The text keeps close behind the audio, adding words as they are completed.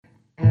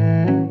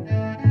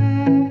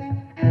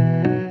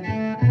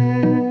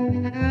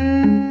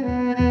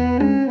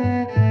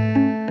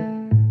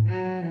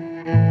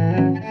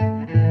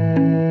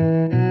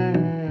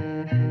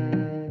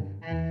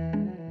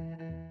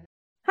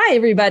Hi,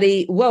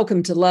 everybody.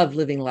 Welcome to Love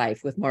Living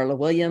Life with Marla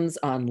Williams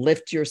on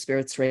Lift Your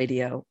Spirits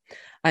Radio.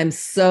 I'm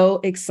so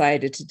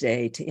excited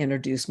today to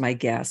introduce my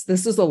guest.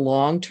 This is a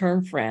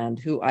long-term friend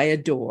who I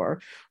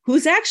adore,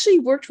 who's actually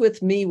worked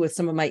with me with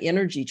some of my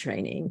energy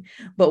training.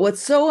 But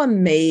what's so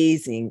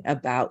amazing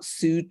about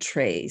Sue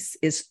Trace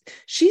is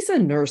she's a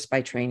nurse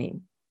by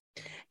training,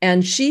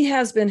 and she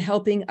has been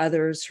helping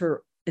others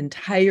her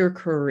entire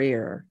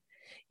career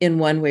in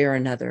one way or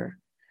another.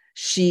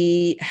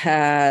 She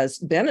has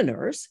been a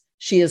nurse.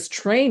 She has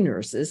trained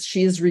nurses,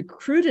 she has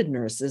recruited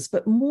nurses,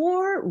 but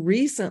more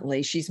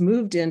recently, she's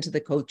moved into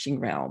the coaching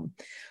realm,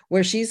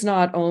 where she's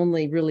not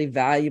only really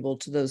valuable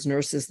to those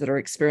nurses that are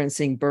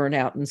experiencing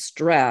burnout and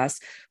stress,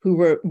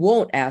 who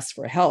won't ask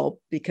for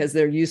help because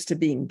they're used to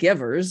being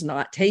givers,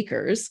 not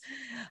takers,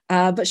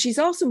 but she's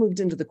also moved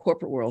into the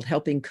corporate world,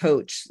 helping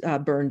coach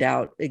burned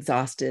out,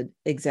 exhausted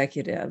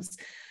executives.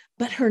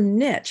 But her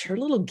niche, her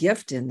little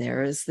gift in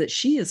there is that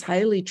she is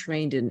highly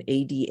trained in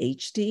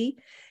ADHD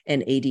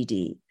and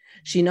ADD.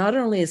 She not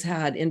only has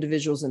had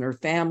individuals in her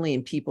family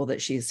and people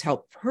that she's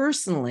helped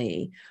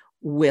personally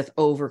with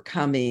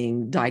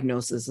overcoming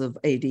diagnosis of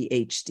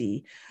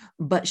ADHD,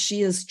 but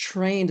she is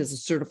trained as a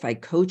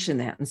certified coach in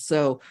that. And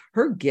so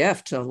her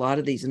gift to a lot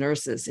of these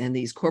nurses and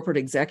these corporate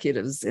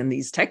executives and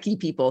these techie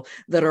people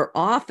that are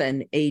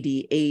often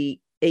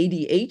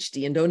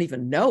ADHD and don't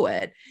even know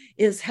it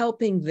is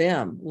helping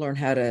them learn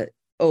how to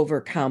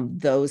overcome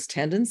those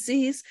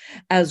tendencies,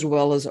 as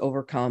well as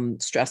overcome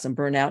stress and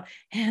burnout,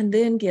 and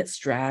then get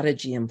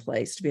strategy in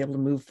place to be able to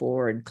move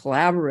forward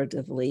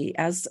collaboratively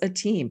as a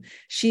team.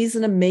 She's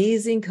an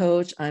amazing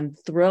coach. I'm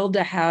thrilled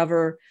to have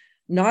her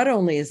not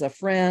only as a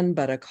friend,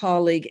 but a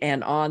colleague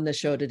and on the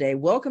show today.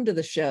 Welcome to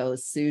the show,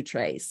 Sue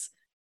Trace.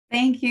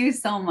 Thank you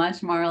so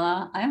much,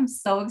 Marla. I'm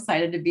so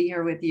excited to be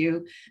here with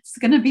you. It's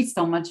going to be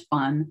so much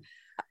fun.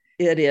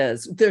 It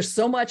is. There's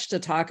so much to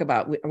talk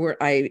about.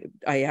 I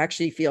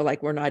actually feel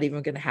like we're not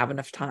even going to have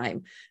enough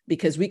time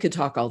because we could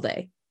talk all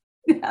day.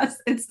 Yes,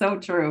 it's so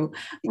true.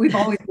 We've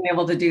always been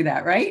able to do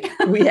that, right?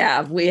 We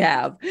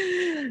have.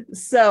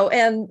 So,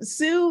 and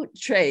Sue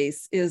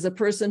Trace is a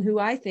person who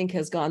I think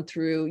you've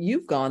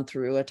gone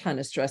through a ton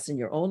of stress in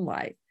your own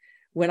life.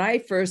 When I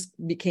first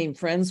became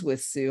friends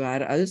with Sue,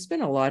 it's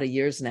been a lot of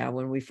years now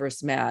when we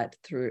first met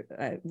through,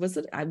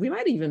 we might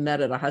have even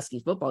met at a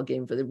Husky football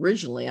game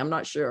originally, I'm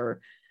not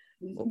sure.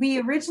 We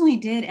originally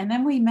did, and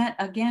then we met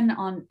again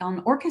on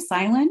Orcas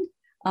Island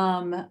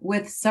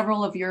with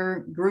several of your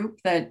group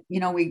that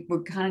we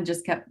kind of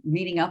just kept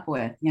meeting up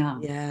with.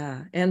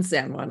 Yeah, and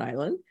San Juan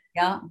Island.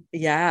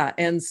 Yeah.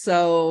 And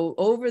so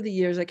over the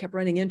years, I kept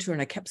running into her,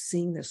 and I kept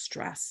seeing this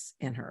stress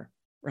in her,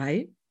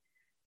 right?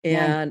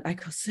 And I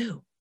go,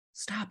 Sue,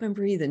 stop and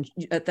breathe. And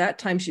at that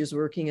time, she was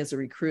working as a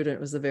recruiter. It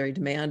was a very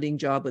demanding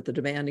job with a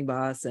demanding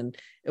boss, and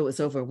it was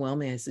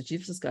overwhelming. I said,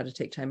 you've just got to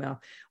take time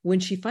out. When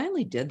she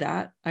finally did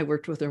that, I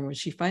worked with her. And when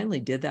she finally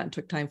did that and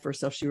took time for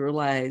herself, she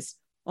realized,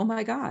 oh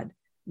my God,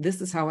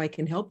 this is how I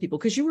can help people.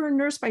 Because you were a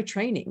nurse by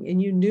training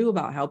and you knew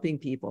about helping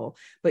people,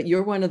 but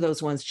you're one of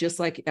those ones, just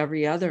like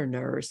every other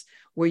nurse,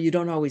 where you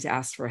don't always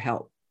ask for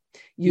help.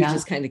 You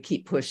just kind of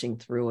keep pushing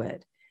through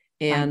it.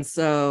 And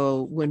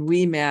so when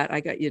we met,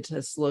 I got you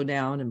to slow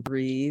down and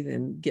breathe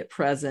and get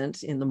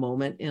present in the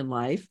moment in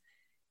life.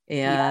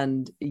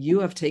 And you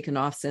have taken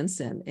off since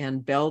then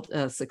and built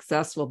a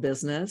successful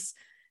business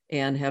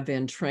and have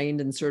been trained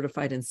and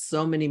certified in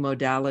so many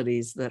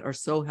modalities that are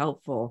so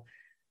helpful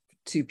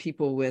to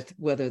people with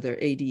whether they're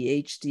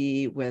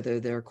ADHD, whether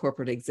they're a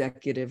corporate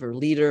executive or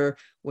leader,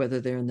 whether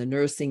they're in the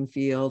nursing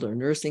field or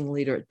nursing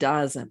leader, it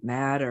doesn't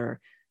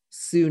matter.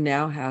 Sue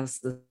now has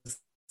the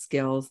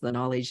skills, the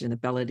knowledge and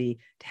ability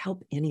to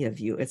help any of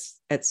you. It's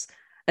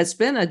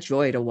been a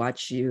joy to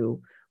watch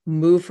you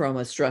move from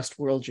a stressed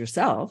world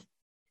yourself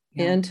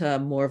into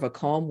more of a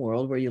calm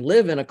world where you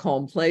live in a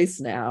calm place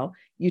now.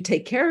 You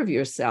take care of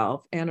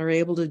yourself and are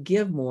able to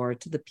give more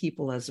to the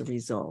people as a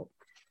result.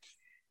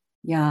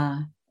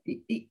 Yeah.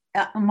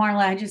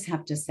 Marla, I just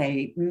have to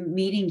say,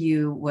 meeting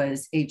you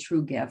was a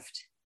true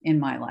gift in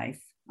my life.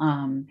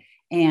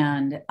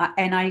 And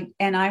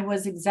I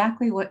was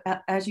exactly what,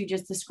 as you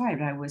just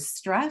described, I was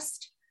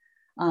stressed.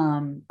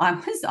 I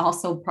was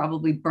also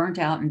probably burnt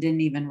out and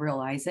didn't even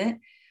realize it.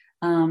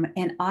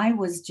 And I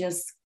was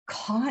just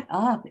caught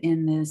up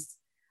in this,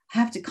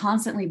 have to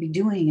constantly be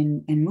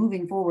doing and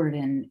moving forward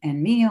and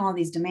meeting all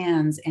these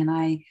demands. And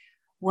I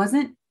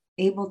wasn't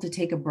able to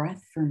take a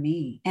breath for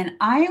me. And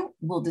I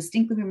will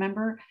distinctly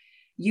remember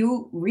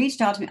you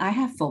reached out to me. I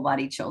have full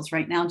body chills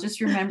right now,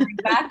 just remembering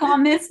back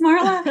on this,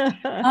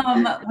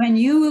 Marla. When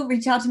you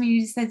reached out to me,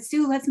 you said,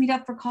 Sue, let's meet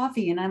up for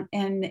coffee. And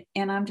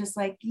I'm just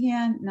like,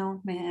 yeah,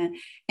 no, man.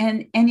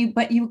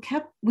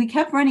 We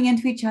kept running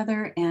into each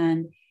other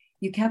and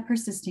you kept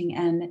persisting.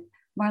 And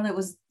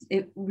Marla,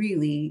 it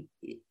really,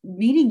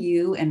 meeting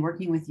you and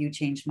working with you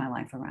changed my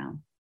life around.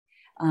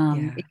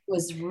 It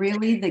was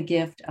really the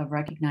gift of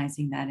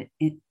recognizing that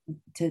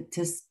to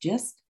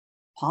just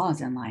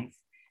pause in life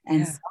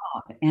and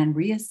stop and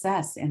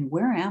reassess and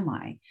where am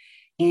I?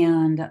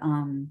 And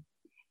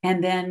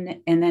and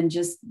then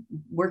just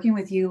working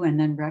with you, and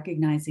then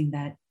recognizing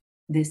that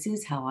this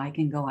is how I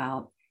can go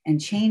out and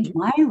change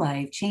my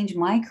life, change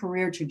my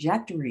career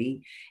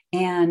trajectory,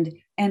 and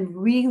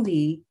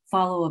really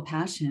follow a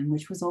passion,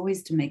 which was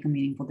always to make a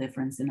meaningful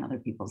difference in other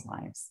people's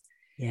lives.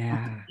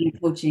 Yeah.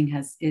 And coaching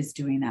is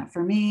doing that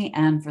for me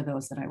and for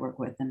those that I work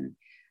with. And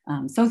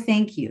so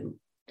thank you.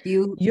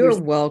 You're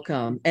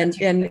welcome.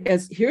 And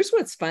as here's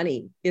what's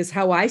funny is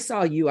how I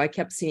saw you. I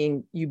kept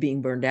seeing you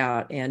being burned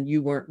out, and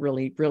you weren't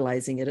really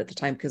realizing it at the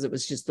time because it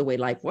was just the way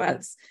life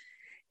was.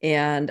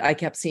 And I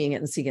kept seeing it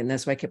and seeing it. And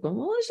that's why I kept going,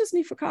 well, let's just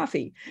meet for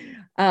coffee.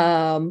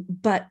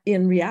 But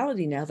in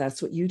reality now,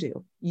 that's what you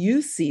do.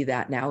 You see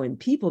that now in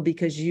people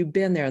because you've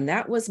been there. And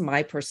that was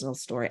my personal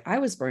story. I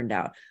was burned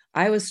out.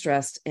 I was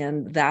stressed.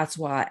 And that's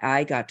why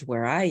I got to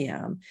where I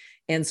am.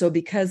 And so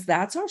because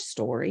that's our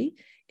story,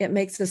 it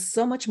makes us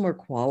so much more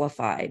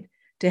qualified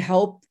to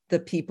help the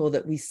people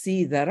that we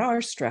see that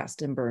are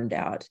stressed and burned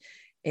out.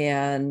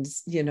 And,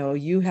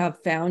 you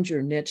have found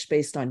your niche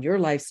based on your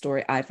life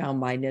story. I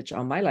found my niche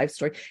on my life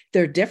story.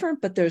 They're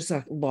different, but there's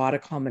a lot of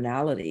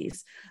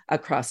commonalities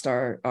across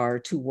our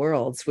two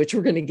worlds, which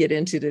we're going to get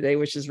into today,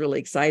 which is really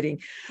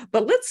exciting.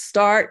 But let's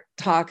start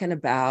talking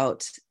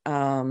about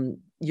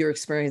your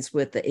experience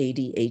with the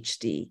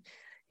ADHD.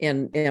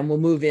 And we'll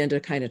move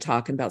into kind of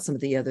talking about some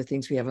of the other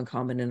things we have in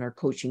common in our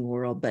coaching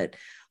world. But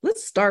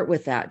let's start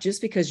with that,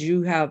 just because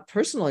you have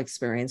personal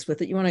experience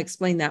with it. You want to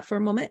explain that for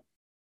a moment?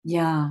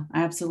 Yeah,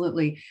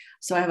 absolutely.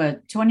 So I have a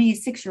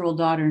 26-year-old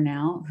daughter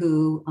now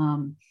who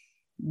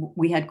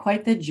we had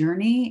quite the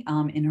journey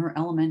in her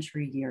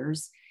elementary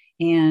years,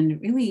 and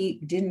really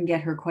didn't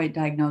get her quite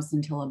diagnosed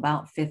until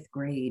about fifth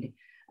grade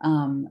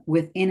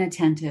with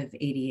inattentive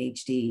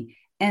ADHD.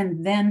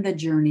 And then the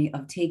journey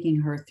of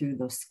taking her through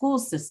the school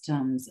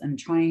systems and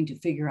trying to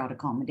figure out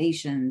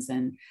accommodations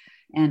and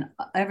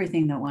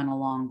everything that went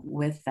along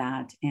with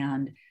that.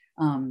 And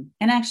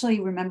actually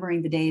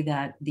remembering the day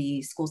that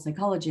the school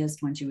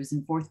psychologist, when she was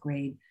in fourth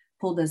grade,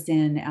 pulled us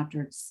in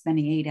after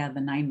spending 8 out of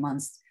the 9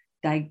 months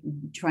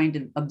trying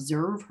to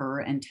observe her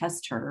and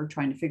test her,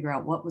 trying to figure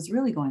out what was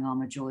really going on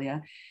with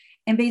Julia,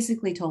 and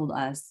basically told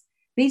us,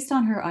 based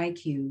on her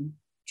IQ,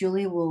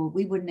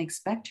 we wouldn't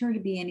expect her to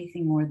be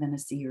anything more than a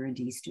C or a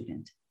D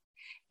student.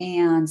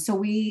 And so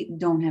we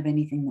don't have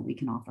anything that we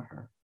can offer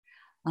her.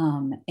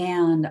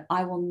 And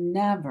I will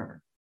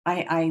never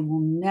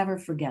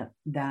forget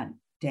that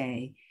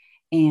day.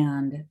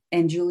 And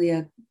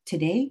Julia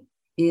today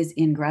is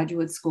in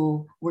graduate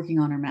school working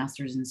on her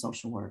master's in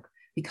social work,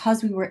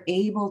 because we were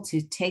able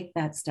to take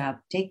that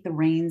step, take the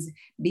reins,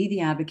 be the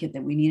advocate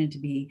that we needed to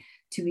be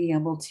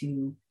able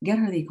to get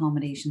her the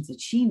accommodations that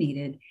she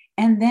needed,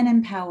 and then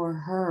empower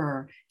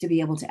her to be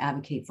able to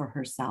advocate for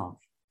herself.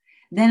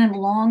 Then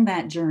along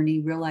that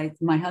journey,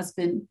 realized my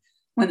husband,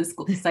 when the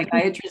school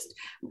psychiatrist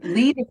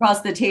leaned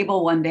across the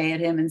table one day at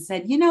him and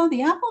said,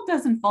 the apple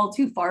doesn't fall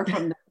too far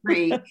from the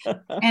tree.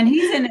 And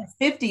he's in his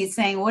 50s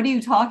saying, what are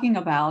you talking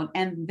about?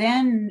 And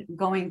then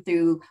going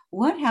through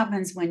what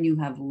happens when you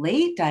have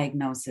late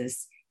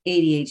diagnosis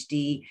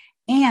ADHD,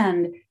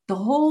 and the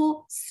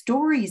whole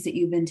stories that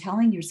you've been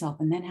telling yourself,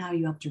 and then how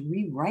you have to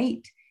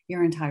rewrite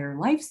your entire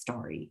life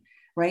story,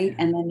 right?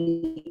 Yeah. And then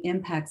the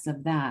impacts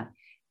of that.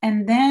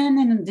 And then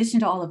in addition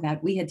to all of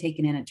that, we had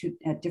taken in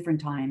at different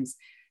times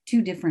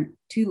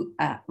two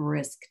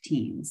at-risk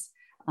teens,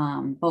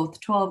 both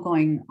 12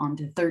 going on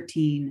to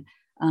 13,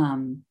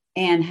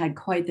 and had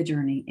quite the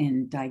journey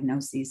in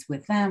diagnoses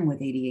with them with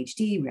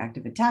ADHD,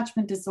 reactive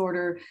attachment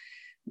disorder,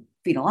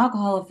 fetal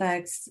alcohol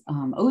effects,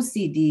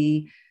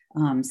 OCD,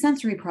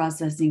 sensory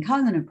processing,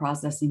 cognitive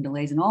processing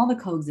delays, and all the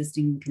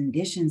coexisting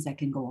conditions that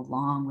can go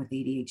along with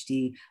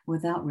ADHD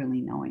without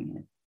really knowing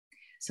it.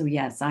 So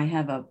yes, I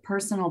have a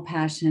personal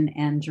passion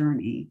and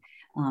journey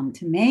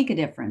to make a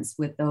difference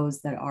with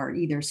those that are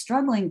either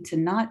struggling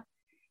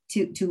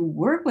to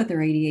work with their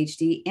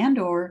ADHD, and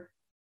or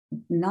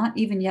not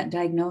even yet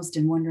diagnosed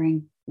and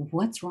wondering,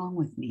 what's wrong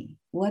with me?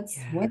 What's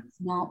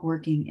not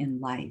working in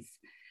life?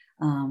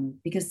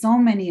 Because so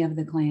many of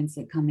the clients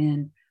that come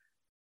in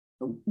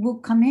will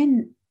come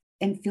in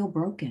and feel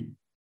broken.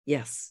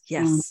 Yes.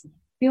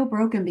 Feel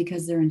broken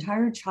because their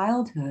entire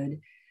childhood,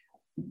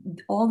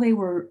 the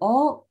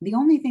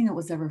only thing that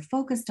was ever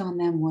focused on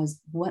them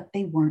was what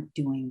they weren't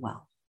doing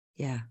well.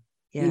 Yeah.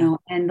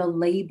 And the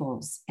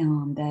labels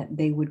that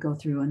they would go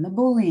through, and the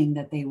bullying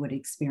that they would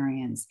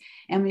experience.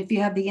 And if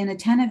you have the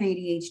inattentive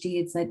ADHD,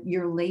 it's that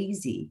you're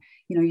lazy,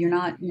 you're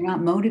not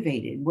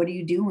motivated. What are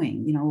you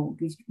doing?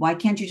 Why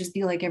can't you just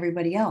be like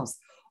everybody else?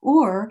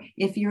 Or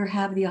if you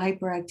have the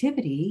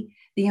hyperactivity,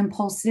 the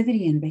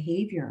impulsivity in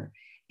behavior,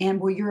 and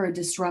where you're a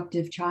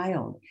disruptive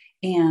child,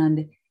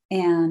 and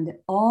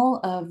all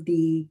of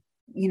the,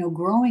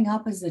 growing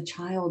up as a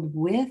child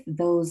with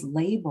those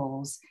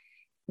labels,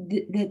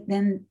 that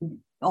then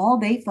all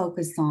they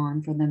focus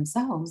on for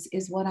themselves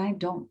is what I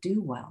don't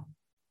do well.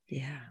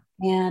 Yeah.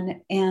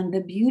 And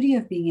the beauty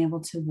of being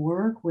able to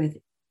work with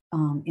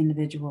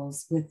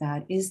individuals with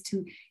that is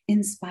to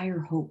inspire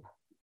hope.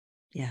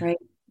 Yeah. Right.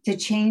 to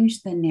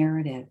change the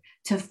narrative,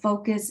 to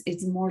focus.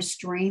 It's more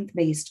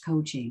strength-based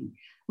coaching.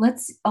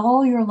 Let's,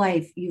 all your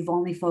life, you've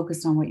only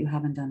focused on what you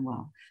haven't done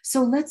well.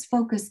 So let's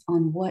focus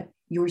on what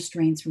your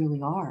strengths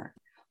really are.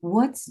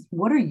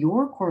 What are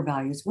your core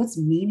values? What's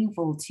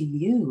meaningful to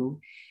you?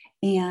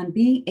 And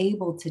being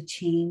able to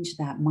change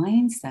that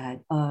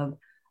mindset of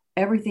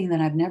everything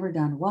that I've never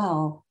done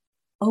well.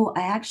 Oh,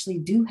 I actually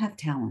do have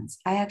talents.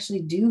 I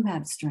actually do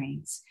have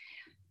strengths.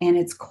 And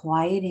it's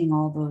quieting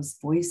all those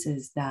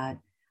voices that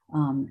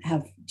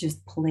have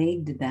just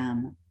plagued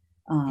them,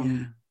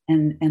 Yeah.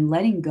 and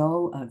letting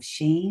go of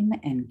shame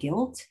and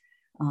guilt,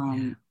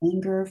 Yeah.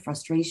 anger,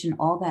 frustration,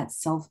 all that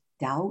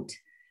self-doubt,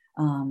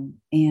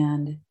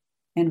 and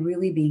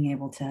really being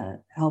able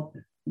to help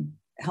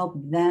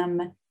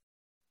them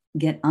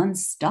get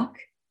unstuck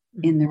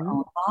in their Mhm.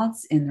 own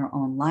thoughts, in their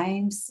own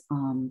lives,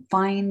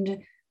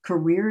 find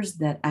careers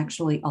that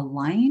actually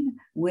align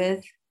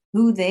with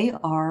who they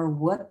are,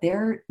 what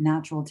their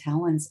natural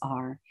talents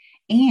are,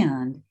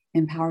 and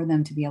empower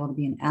them to be able to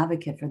be an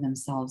advocate for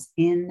themselves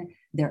in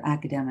their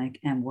academic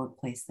and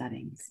workplace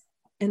settings.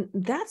 And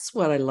that's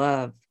what I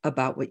love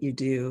about what you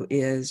do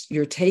is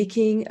you're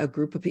taking a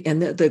group of people,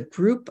 and the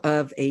group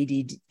of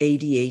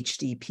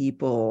ADHD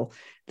people,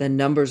 the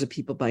numbers of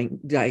people being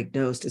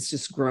diagnosed, is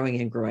just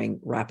growing and growing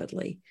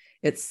rapidly.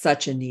 It's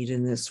such a need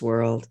in this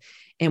world.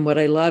 And what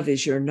I love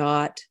is you're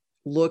not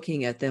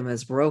looking at them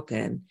as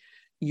broken.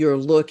 You're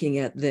looking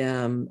at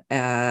them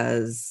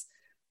as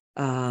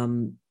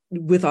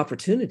with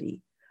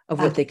opportunity of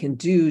what they can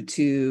do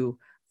to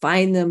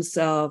find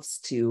themselves,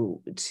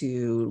 to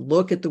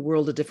look at the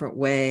world a different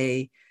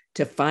way,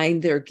 to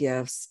find their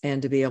gifts,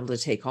 and to be able to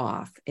take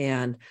off.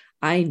 And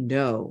I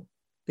know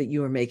that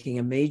you are making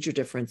a major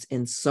difference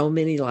in so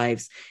many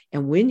lives.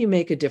 And when you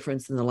make a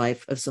difference in the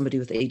life of somebody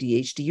with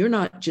ADHD, you're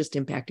not just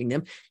impacting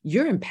them,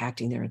 you're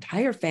impacting their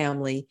entire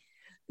family,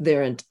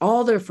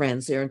 all their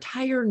friends, their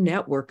entire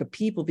network of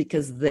people,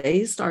 because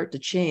they start to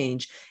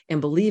change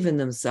and believe in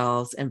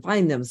themselves and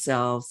find their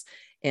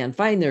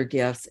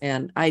gifts.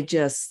 And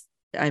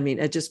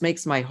it just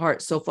makes my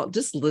heart so full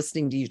just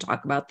listening to you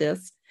talk about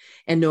this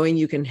and knowing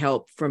you can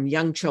help from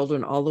young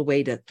children all the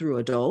way to through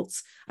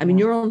adults. I mean,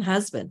 your own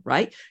husband,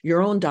 right?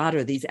 Your own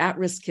daughter, these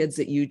at-risk kids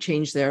that you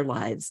change their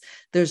lives.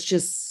 There's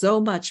just so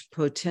much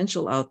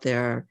potential out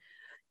there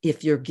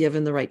if you're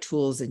given the right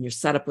tools and you're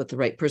set up with the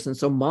right person.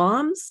 So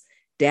moms,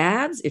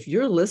 dads, if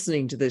you're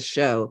listening to this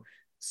show,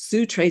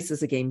 Sue Trace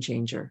is a game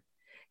changer.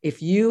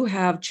 If you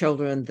have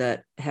children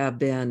that have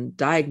been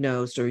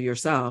diagnosed, or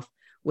yourself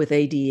with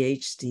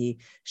ADHD,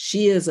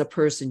 she is a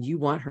person, you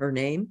want her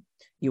name,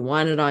 you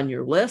want it on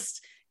your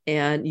list,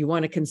 and you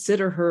want to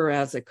consider her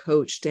as a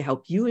coach to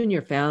help you and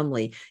your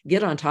family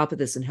get on top of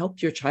this and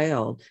help your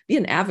child, be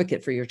an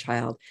advocate for your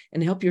child,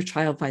 and help your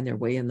child find their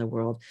way in the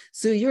world.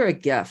 Sue, you're a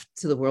gift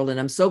to the world. And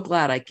I'm so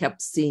glad I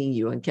kept seeing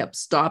you and kept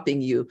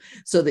stopping you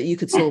so that you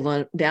could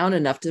slow down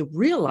enough to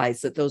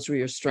realize that those were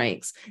your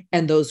strengths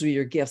and those were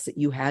your gifts that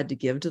you had to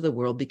give to the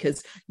world,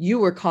 because you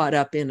were caught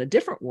up in a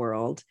different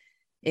world.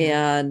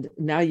 And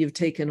now you've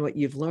taken what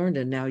you've learned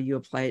and now you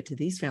apply it to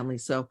these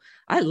families. So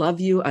I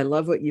love you. I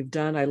love what you've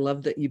done. I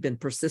love that you've been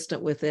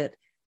persistent with it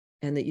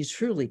and that you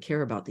truly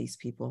care about these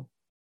people.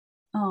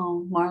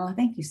 Oh, Marla,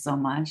 thank you so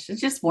much. It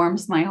just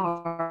warms my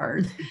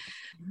heart.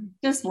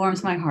 Just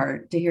warms my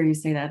heart to hear you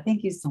say that.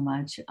 Thank you so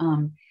much.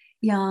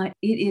 Yeah,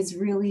 it is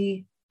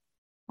really,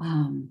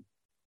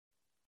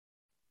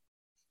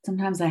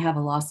 sometimes I have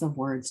a loss of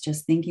words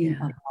just thinking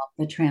about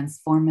the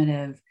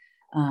transformative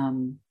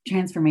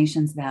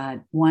transformations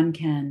that one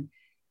can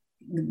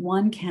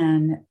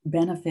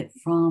benefit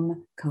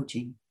from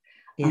coaching,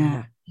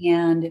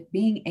 and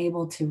being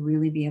able to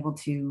really be able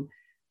to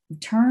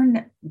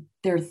turn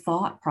their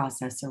thought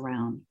process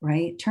around,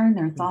 right? Turn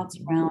their thoughts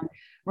around,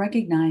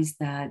 recognize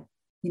that,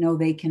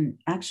 they can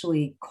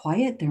actually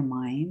quiet their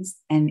minds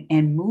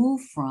and move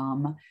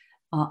from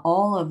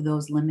all of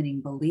those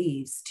limiting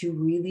beliefs to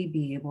really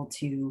be able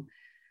to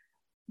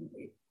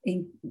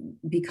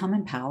become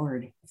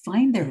empowered,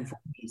 find their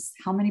voice.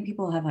 How many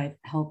people have I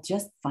helped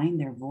just find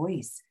their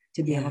voice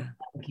to be able to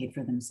advocate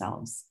for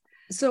themselves?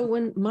 So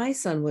when my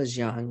son was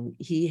young,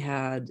 he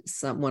had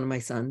one of my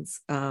sons,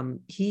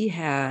 he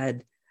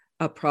had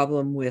a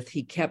problem with,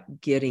 he kept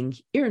getting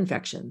ear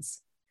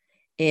infections,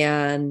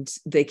 and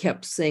they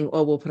kept saying,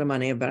 oh, we'll put him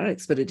on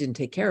antibiotics, but it didn't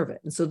take care of it.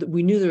 And so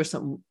we knew there was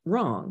something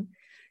wrong.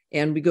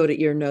 And we go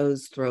to ear,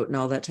 nose, throat, and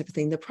all that type of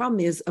thing. The problem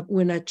is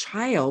when a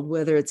child,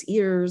 whether it's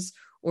ears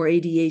or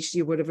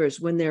ADHD or whatever, is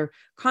when they're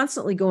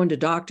constantly going to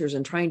doctors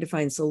and trying to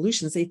find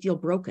solutions, they feel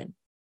broken.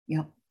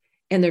 Yep.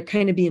 And they're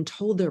kind of being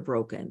told they're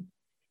broken.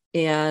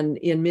 And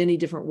in many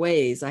different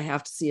ways, I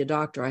have to see a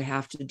doctor, I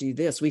have to do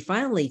this. We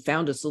finally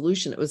found a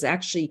solution. It was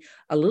actually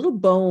a little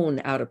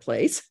bone out of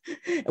place.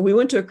 And we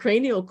went to a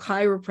cranial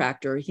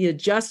chiropractor. He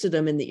adjusted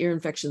them and the ear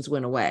infections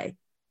went away.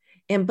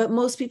 But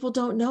most people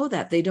don't know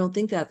that. They don't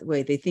think that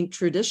way. They think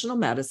traditional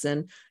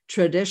medicine,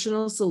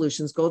 traditional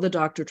solutions, go to the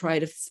doctor, try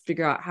to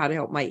figure out how to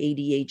help my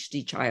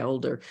ADHD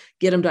child or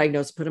get them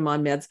diagnosed, put them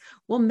on meds.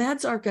 Well,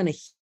 meds aren't going to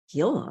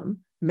heal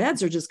them.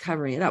 meds are just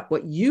covering it up.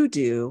 What you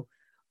do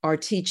are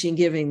teaching,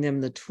 giving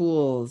them the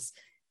tools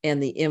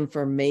and the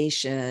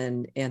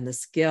information and the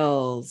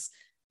skills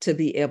to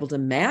be able to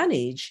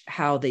manage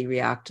how they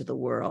react to the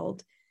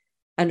world,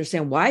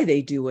 understand why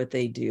they do what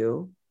they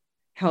do,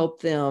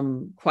 help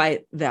them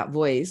quiet that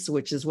voice,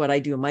 which is what I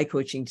do in my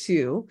coaching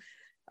too,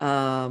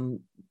 and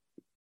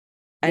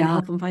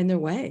help them find their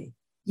way.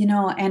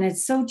 And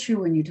it's so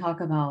true when you talk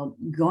about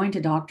going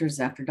to doctors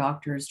after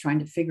doctors, trying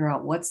to figure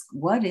out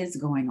what is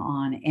going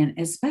on. And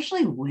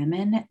especially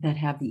women that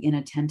have the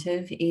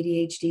inattentive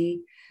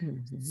ADHD.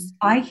 Mm-hmm.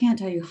 I can't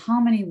tell you how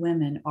many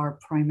women are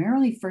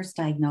primarily first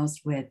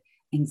diagnosed with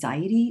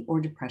anxiety or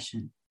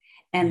depression.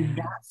 And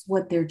that's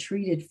what they're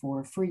treated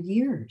for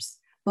years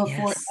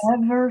before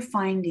ever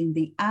finding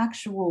the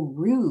actual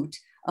root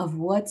of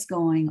what's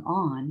going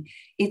on.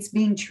 It's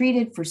being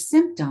treated for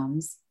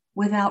symptoms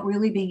without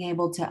really being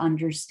able to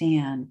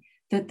understand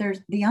that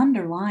there's the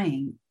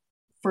underlying,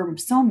 for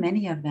so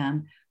many of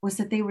them, was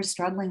that they were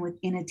struggling with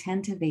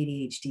inattentive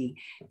ADHD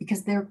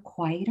because they're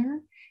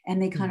quieter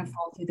and they kind of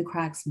fall through the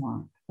cracks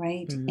more,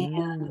 right?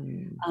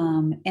 And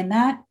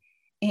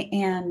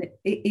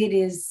it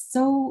is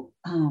so,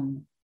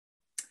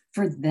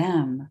 for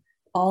them,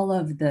 all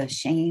of the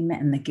shame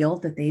and the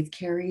guilt that they've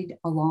carried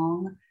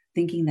along,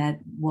 thinking that,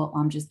 well,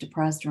 I'm just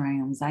depressed or I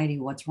have anxiety.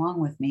 What's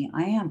wrong with me?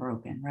 I am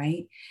broken,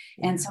 right?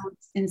 Yeah. And so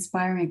it's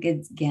inspiring.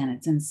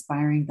 It's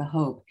inspiring the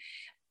hope.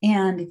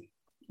 And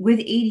with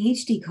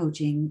ADHD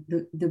coaching,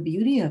 the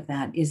beauty of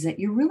that is that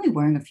you're really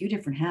wearing a few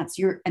different hats.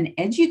 You're an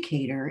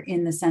educator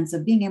in the sense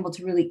of being able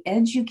to really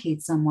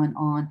educate someone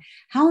on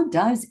how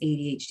does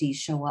ADHD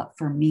show up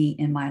for me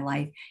in my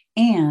life.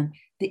 And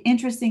the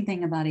interesting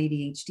thing about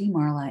ADHD,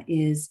 Marla,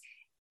 is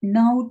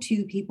no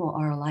two people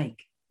are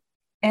alike.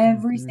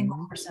 Every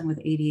single person with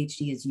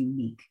ADHD is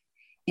unique,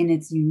 and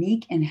it's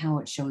unique in how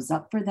it shows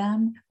up for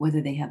them, whether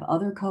they have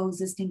other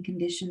coexisting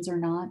conditions or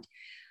not.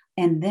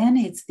 And then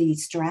it's the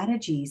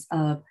strategies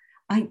of,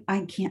 I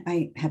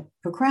have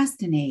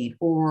procrastinate,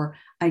 or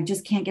I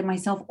just can't get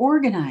myself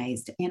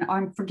organized and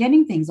I'm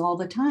forgetting things all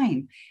the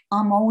time.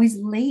 I'm always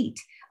late.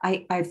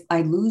 I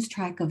lose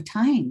track of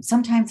time.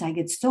 Sometimes I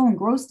get so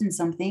engrossed in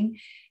something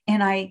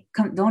and I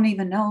don't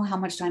even know how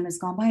much time has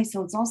gone by.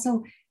 So it's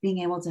also being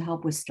able to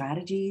help with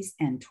strategies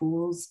and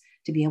tools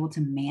to be able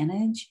to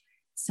manage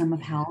some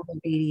of how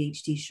the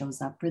ADHD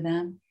shows up for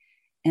them.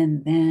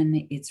 And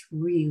then it's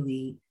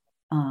really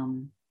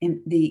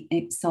in the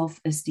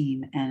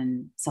self-esteem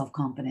and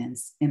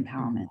self-confidence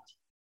empowerment.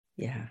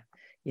 Yeah.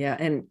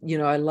 And,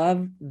 I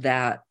love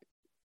that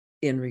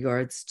in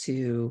regards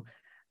to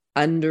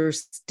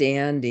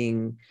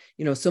understanding,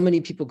 so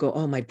many people go,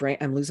 oh, my brain,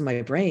 I'm losing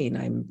my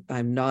brain.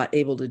 I'm not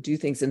able to do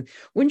things. And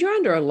when you're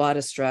under a lot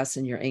of stress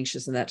and you're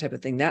anxious and that type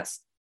of thing, that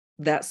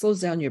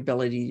slows down your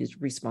ability to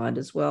respond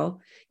as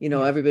well.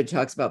 Everybody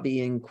talks about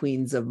being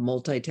queens of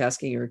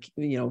multitasking or,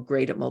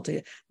 great at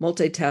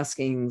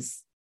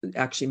multitasking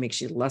actually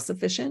makes you less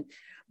efficient.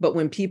 But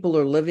when people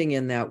are living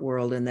in that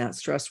world, in that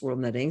stress world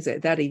and that anxiety,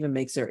 that even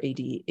makes their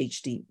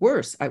ADHD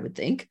worse, I would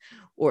think.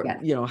 Or,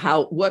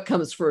 what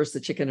comes first, the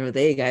chicken or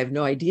the egg? I have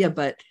no idea.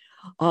 But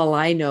all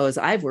I know is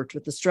I've worked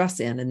with the stress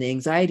in and the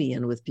anxiety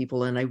in with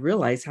people, and I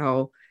realize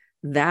how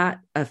that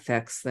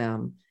affects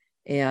them.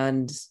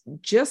 And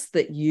just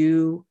that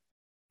you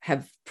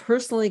have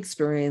personally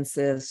experienced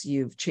this,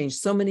 you've changed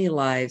so many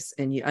lives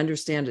and you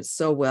understand it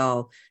so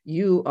well.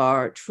 You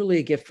are truly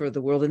a gift for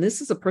the world. And this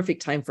is a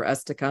perfect time for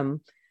us to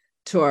come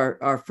to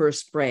our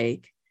first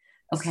break.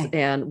 Okay.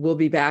 And we'll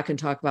be back and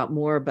talk about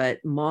more,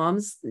 but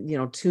moms,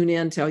 tune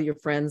in, tell your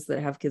friends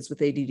that have kids with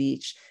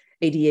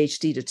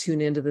ADHD to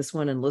tune into this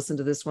one and listen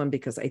to this one,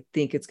 because I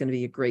think it's going to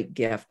be a great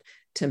gift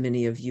to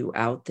many of you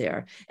out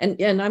there. And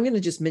I'm going to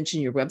just mention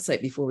your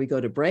website before we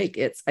go to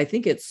break. I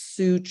think it's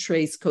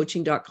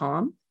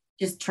SueTraceCoaching.com.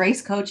 Just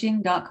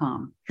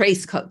tracecoaching.com.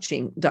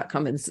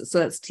 Tracecoaching.com. And so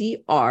that's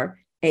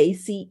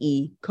TRACE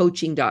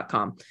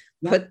coaching.com.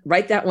 Yep.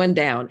 Write that one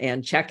down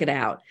and check it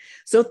out.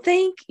 So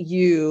thank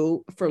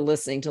you for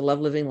listening to Love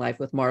Living Life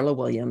with Marla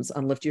Williams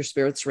on Lift Your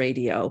Spirits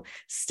Radio.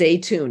 Stay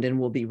tuned and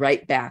we'll be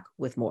right back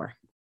with more.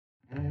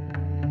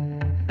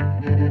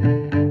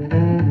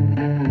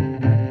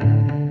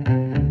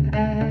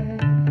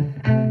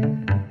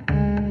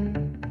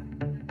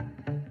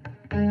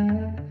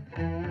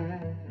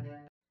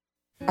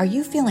 Are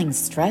you feeling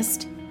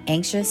stressed,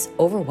 anxious,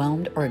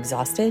 overwhelmed, or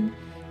exhausted?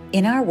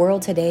 In our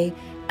world today,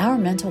 our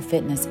mental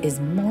fitness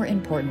is more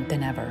important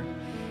than ever.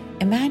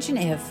 Imagine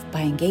if,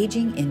 by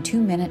engaging in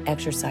 2-minute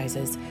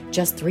exercises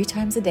just 3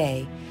 times a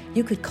day,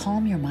 you could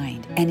calm your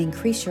mind and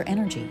increase your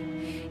energy.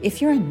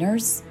 If you're a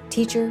nurse,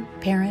 teacher,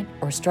 parent,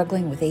 or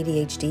struggling with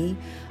ADHD,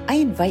 I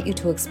invite you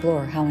to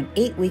explore how an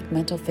 8-week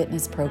mental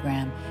fitness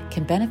program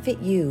can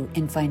benefit you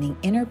in finding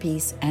inner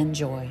peace and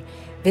joy.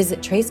 Visit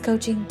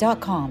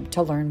tracecoaching.com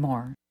to learn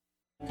more.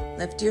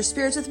 Lift your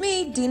spirits with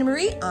me, Dina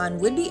Marie, on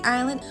Whidbey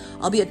Island.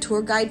 I'll be a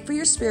tour guide for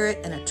your spirit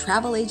and a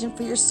travel agent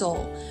for your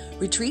soul.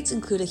 Retreats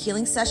include a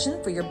healing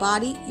session for your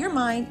body, your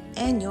mind,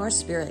 and your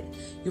spirit.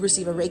 You'll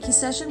receive a Reiki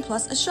session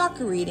plus a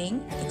chakra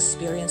reading,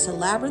 experience a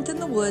labyrinth in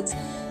the woods,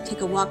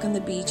 take a walk on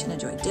the beach, and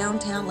enjoy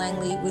downtown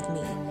Langley with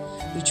me.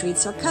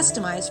 Retreats are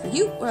customized for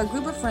you or a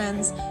group of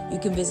friends. You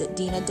can visit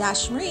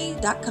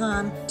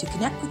dina-marie.com to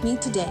connect with me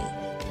today.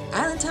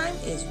 Island Time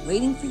is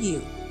waiting for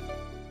you.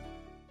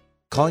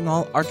 Calling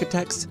all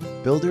architects,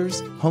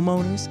 builders,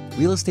 homeowners,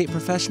 real estate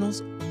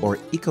professionals, or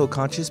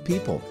eco-conscious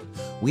people.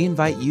 We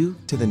invite you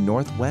to the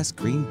Northwest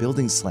Green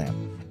Building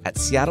Slam at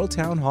Seattle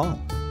Town Hall,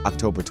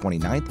 October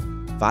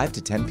 29th, 5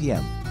 to 10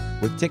 p.m.,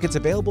 with tickets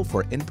available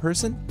for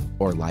in-person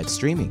or live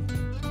streaming.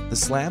 The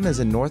Slam is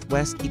a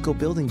Northwest Eco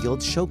Building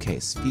Guild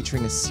showcase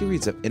featuring a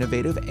series of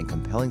innovative and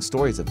compelling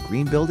stories of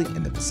green building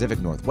in the Pacific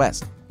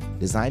Northwest,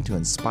 designed to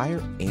inspire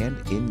and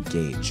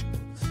engage.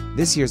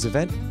 This year's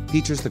event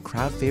features the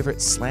crowd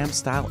favorite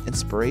slam-style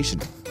inspiration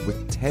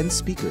with 10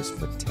 speakers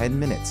for 10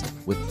 minutes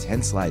with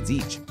 10 slides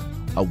each.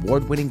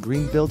 Award-winning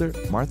green builder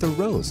Martha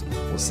Rose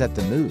will set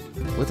the mood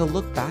with a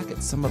look back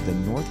at some of the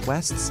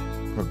Northwest's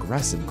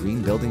progressive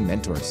green building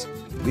mentors.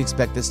 We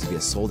expect this to be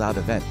a sold-out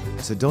event,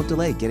 so don't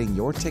delay getting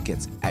your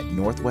tickets at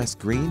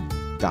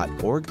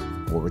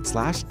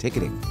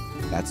northwestgreen.org/ticketing.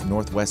 That's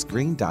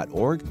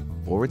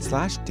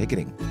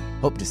northwestgreen.org/ticketing.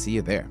 Hope to see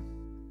you there.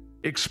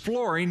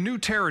 Exploring new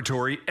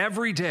territory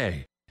every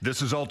day.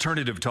 This is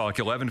Alternative Talk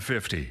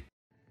 1150.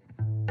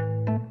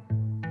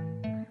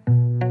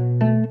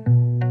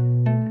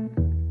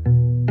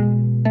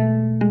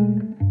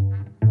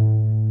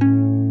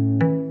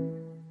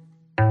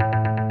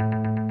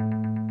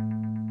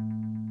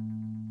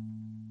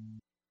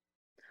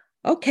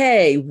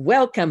 Okay,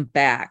 welcome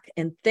back,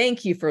 and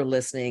thank you for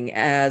listening.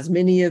 As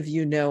many of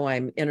you know,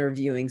 I'm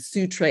interviewing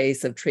Sue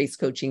Trace of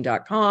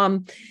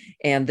tracecoaching.com,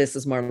 and this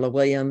is Marla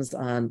Williams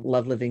on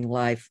Love Living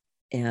Life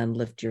and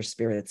Lift Your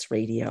Spirits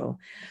Radio.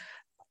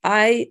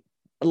 I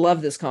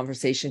love this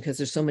conversation because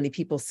there's so many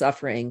people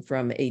suffering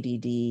from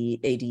ADD,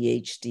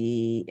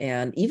 ADHD,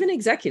 and even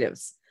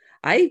executives.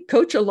 I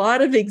coach a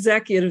lot of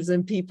executives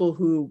and people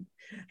who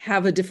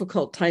have a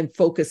difficult time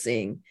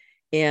focusing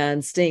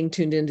and staying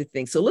tuned into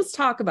things. So let's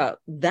talk about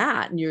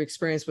that and your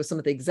experience with some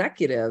of the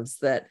executives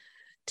that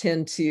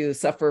tend to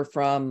suffer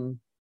from,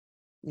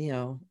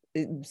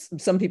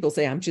 some people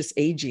say, I'm just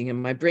aging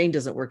and my brain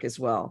doesn't work as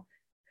well.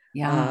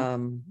 Yeah.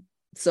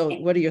 So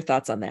what are your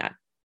thoughts on that?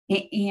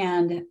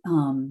 And,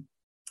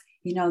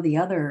 the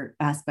other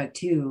aspect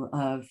too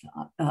of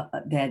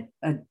that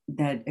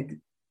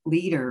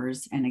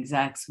leaders and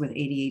execs with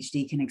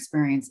ADHD can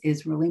experience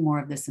is really more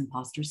of this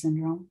imposter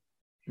syndrome.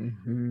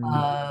 Mm-hmm.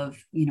 Of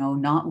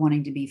not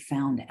wanting to be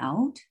found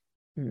out.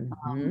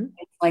 Mm-hmm.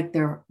 It's like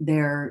they're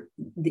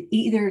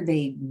either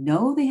they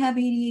know they have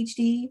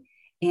ADHD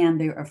and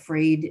they're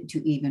afraid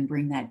to even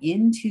bring that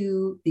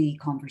into the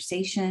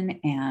conversation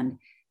and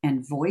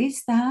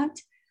voice that,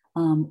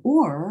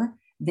 or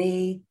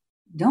they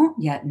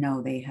don't yet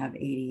know they have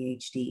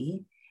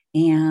ADHD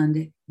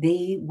and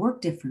they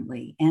work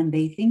differently and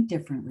they think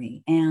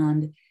differently,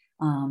 and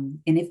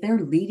if they're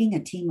leading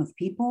a team of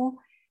people,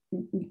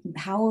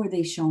 how are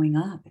they showing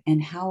up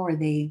and how are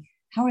they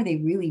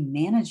really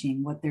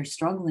managing what they're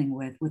struggling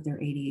with their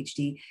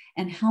ADHD,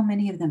 and how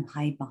many of them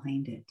hide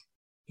behind it?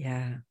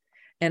 Yeah.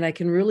 And I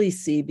can really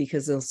see,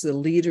 because as a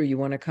leader, you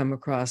want to come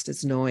across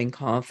as knowing,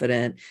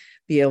 confident,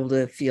 be able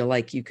to feel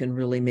like you can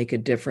really make a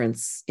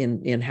difference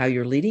in how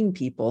you're leading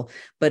people.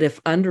 But if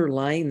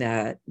underlying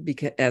that,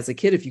 because as a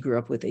kid, if you grew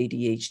up with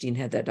ADHD and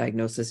had that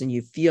diagnosis and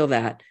you feel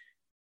that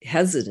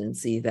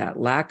hesitancy, that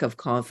lack of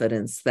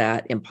confidence,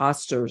 that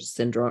imposter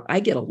syndrome. I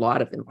get a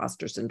lot of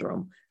imposter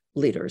syndrome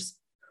leaders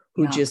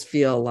who just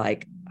feel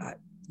like,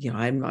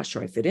 I'm not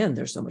sure I fit in.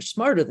 They're so much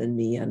smarter than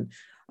me. And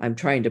I'm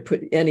trying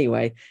to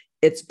anyway,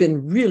 it's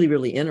been really,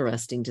 really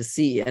interesting to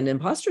see. And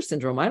imposter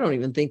syndrome, I don't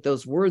even think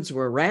those words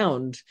were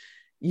around,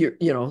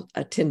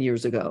 10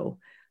 years ago.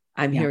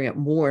 I'm hearing it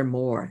more and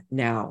more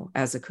now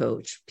as a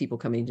coach, people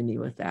coming to me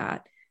with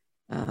that.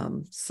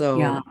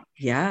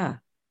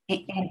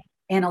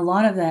 And a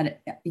lot of that,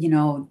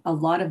 a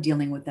lot of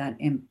dealing with that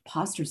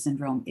imposter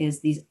syndrome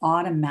is these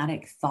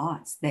automatic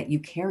thoughts that you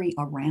carry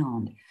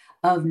around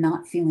of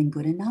not feeling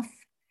good enough,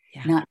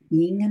 not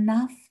being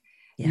enough,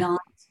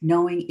 not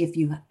knowing if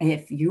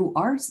you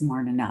are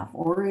smart enough,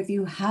 or if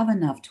you have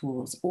enough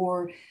tools,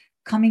 or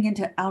coming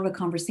out of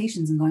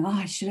conversations and going,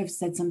 I should have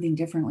said something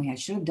differently. I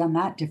should have done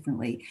that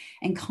differently,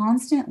 and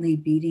constantly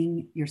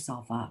beating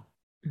yourself up.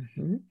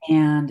 Mm-hmm.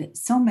 And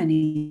so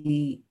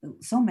many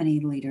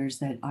leaders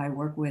that I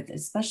work with,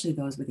 especially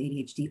those with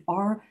ADHD,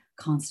 are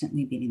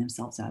constantly beating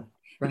themselves up,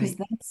 because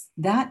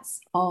that's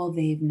all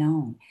they've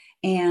known.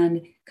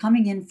 And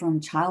coming in from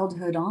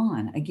childhood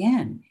on,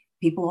 again,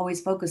 people always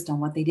focused on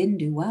what they didn't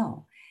do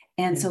well.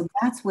 And so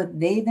that's what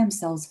they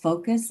themselves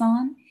focus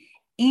on.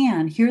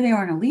 And here they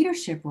are in a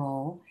leadership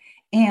role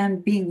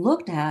and being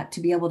looked at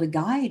to be able to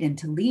guide and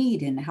to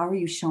lead, and how are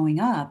you showing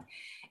up,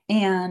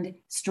 and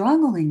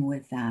struggling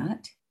with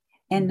that.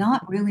 and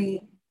not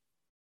really,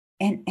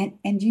 and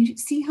you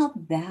see how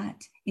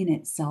that in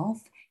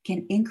itself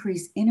can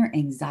increase inner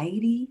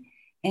anxiety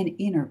and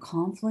inner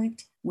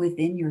conflict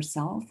within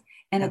yourself.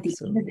 And at the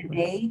end of the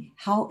Absolutely. day,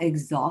 how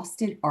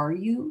exhausted are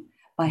you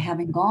by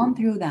having gone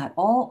through that,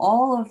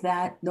 all of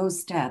that, those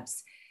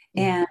steps,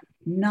 and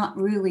not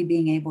really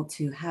being able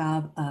to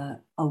have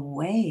a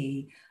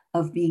way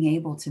of being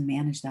able to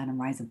manage that and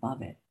rise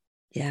above it.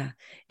 Yeah.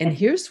 And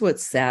here's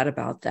what's sad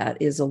about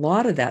that is a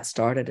lot of that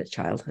started at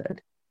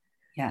childhood.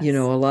 Yes. You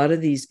know, a lot of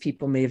these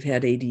people may have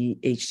had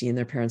ADHD and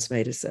their parents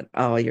may have said,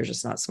 oh, you're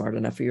just not smart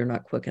enough, or you're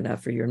not quick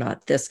enough, or you're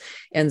not this.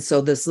 And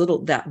so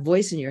that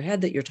voice in your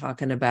head that you're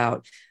talking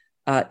about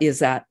is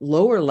that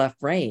lower left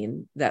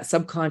brain, that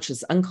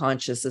subconscious,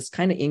 unconscious is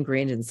kind of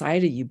ingrained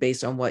inside of you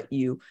based on what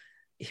you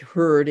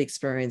heard,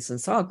 experienced,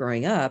 and saw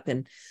growing up.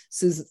 And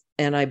Susan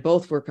and I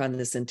both work on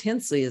this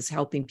intensely, is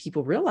helping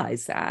people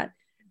realize that.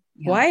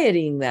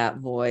 Quieting that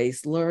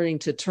voice, learning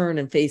to turn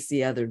and face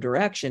the other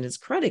direction is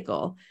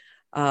critical.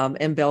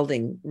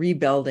 And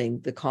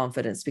rebuilding the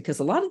confidence, because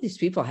a lot of these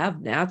people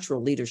have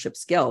natural leadership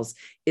skills.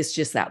 It's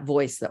just that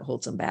voice that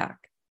holds them back.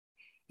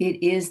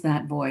 It is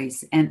that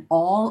voice, and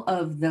all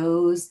of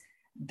those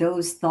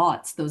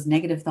thoughts, those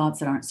negative thoughts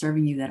that aren't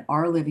serving you, that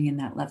are living in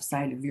that left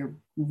side of your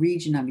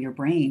region of your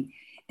brain,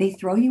 they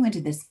throw you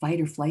into this fight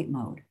or flight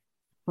mode,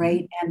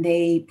 right? Mm-hmm. And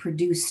they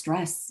produce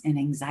stress and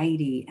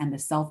anxiety and the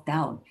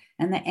self-doubt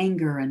and the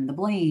anger and the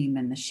blame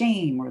and the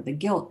shame or the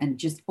guilt and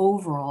just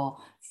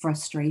overall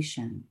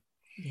frustration.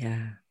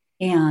 Yeah.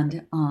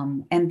 And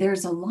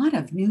there's a lot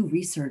of new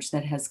research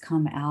that has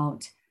come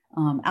out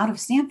of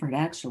Stanford,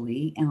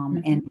 actually.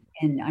 And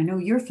I know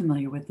you're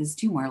familiar with this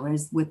too, Marla,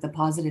 is with the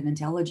positive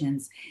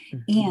intelligence.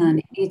 Mm-hmm.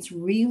 And it's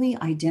really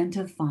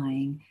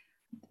identifying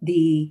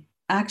the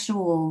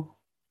actual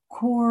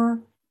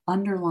core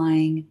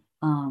underlying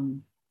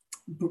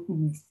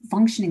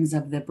functionings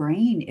of the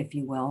brain, if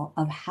you will,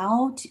 of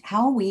how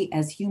we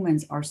as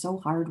humans are so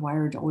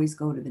hardwired to always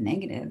go to the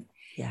negative.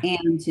 Yeah.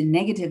 And to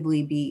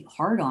negatively be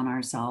hard on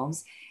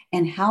ourselves,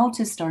 and how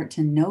to start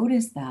to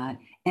notice that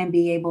and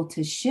be able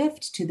to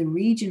shift to the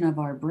region of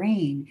our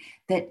brain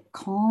that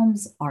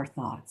calms our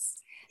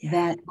thoughts,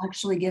 that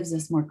actually gives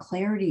us more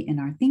clarity in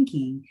our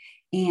thinking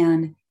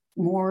and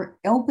more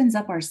opens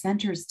up our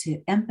centers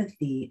to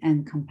empathy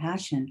and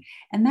compassion.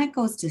 And that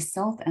goes to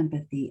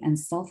self-empathy and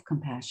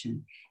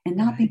self-compassion, and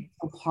not being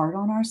so hard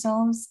on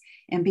ourselves,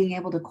 and being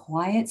able to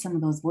quiet some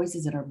of those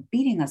voices that are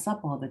beating us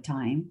up all the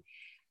time.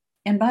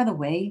 And by the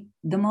way,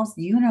 the most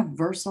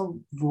universal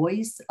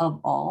voice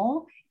of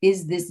all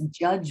is this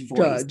judge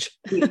voice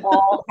we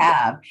all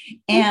have.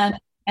 And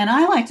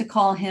I like to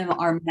call him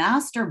our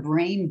master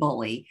brain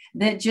bully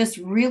that just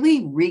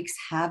really wreaks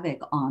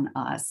havoc on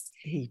us.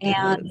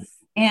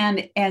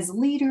 And as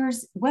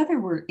leaders, whether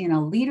we're in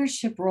a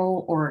leadership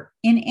role or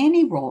in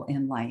any role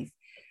in life,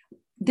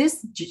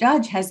 this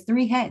judge has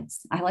 3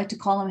 heads. I like to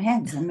call them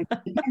heads. And it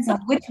depends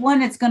on which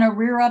one it's going to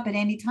rear up at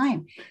any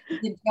time.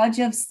 The judge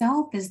of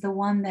self is the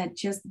one that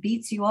just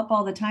beats you up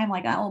all the time.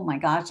 Like, oh my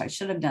gosh, I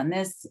should have done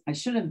this. I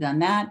should have done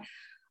that.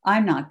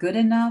 I'm not good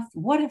enough.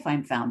 What if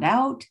I'm found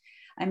out?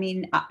 I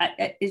mean,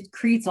 it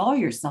creates all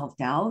your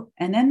self-doubt.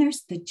 And then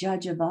there's the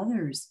judge of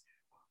others,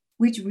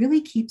 which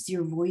really keeps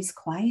your voice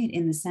quiet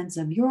in the sense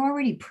of you're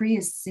already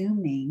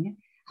pre-assuming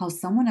how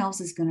someone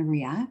else is going to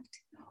react,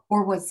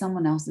 or what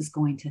someone else is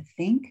going to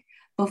think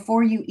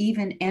before you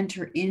even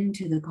enter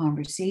into the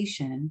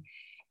conversation.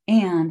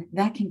 And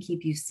that can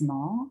keep you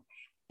small.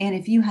 And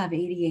if you have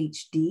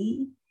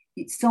ADHD,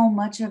 so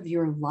much of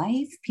your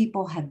life,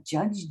 people have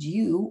judged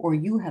you, or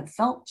you have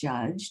felt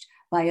judged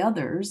by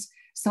others.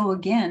 So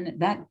again,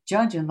 that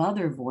judge of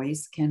other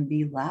voice can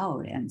be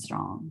loud and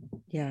strong.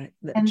 Yeah,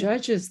 the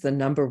judge is the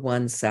number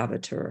one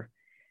saboteur.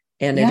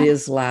 And it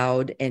is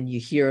loud, and you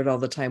hear it all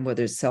the time,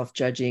 whether it's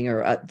self-judging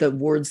or the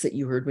words that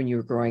you heard when you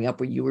were growing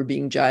up, when you were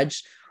being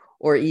judged,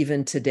 or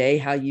even today,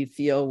 how you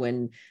feel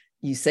when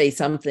you say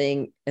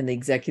something and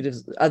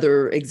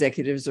other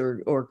executives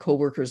or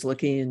coworkers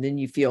looking, and then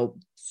you feel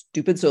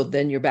stupid. So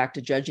then you're back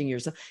to judging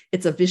yourself.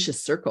 It's a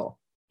vicious circle.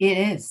 It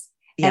is.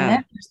 Yeah. And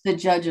then there's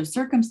the judge of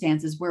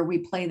circumstances, where we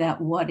play that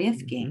what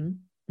if game.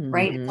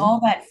 Right? It's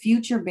all that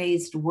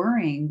future-based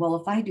worrying. Well,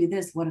 if I do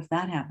this, what if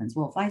that happens?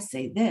 Well, if I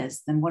say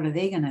this, then what are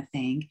they going to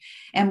think?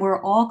 And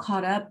we're all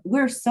caught up.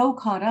 We're so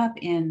caught up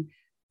in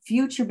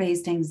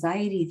future-based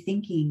anxiety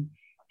thinking.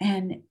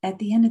 And at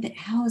the end of it,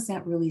 how is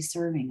that really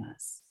serving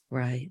us?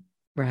 Right.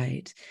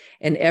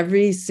 And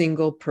every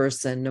single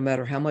person, no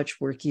matter how much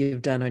work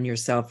you've done on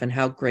yourself and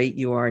how great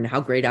you are and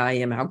how great I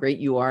am, how great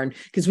you are,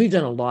 because we've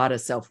done a lot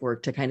of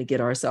self-work to kind of get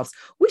ourselves,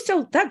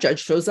 that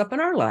judge shows up in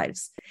our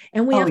lives,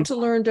 and we have to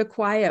learn to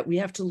quiet. We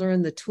have to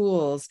learn the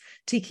tools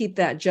to keep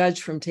that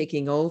judge from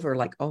taking over.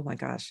 Like, oh my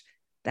gosh,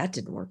 that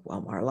didn't work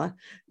well, Marla,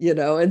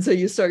 and so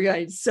you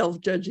start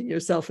self-judging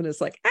yourself, and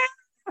it's like,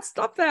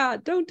 stop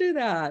that. Don't do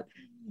that.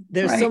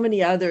 There's so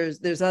many others.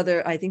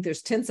 I think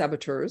there's 10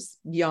 saboteurs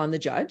beyond the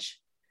judge.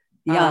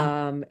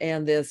 Yeah.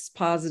 And this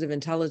positive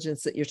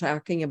intelligence that you're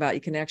talking about,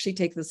 you can actually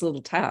take this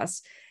little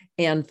test,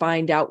 and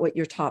find out what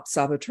your top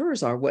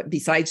saboteurs are. What,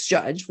 besides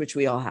judge, which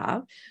we all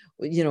have,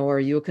 are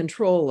you a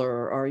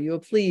controller? Are you a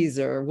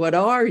pleaser? What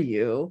are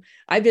you?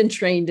 I've been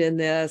trained in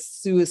this.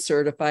 Sue is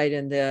certified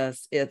in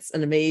this. It's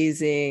an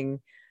amazing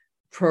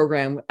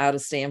program out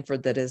of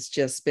Stanford that has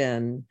just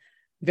been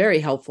very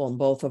helpful in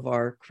both of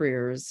our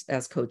careers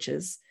as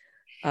coaches.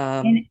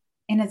 And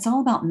it's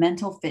all about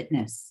mental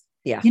fitness.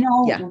 Yeah. We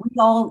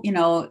all,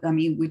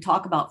 we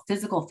talk about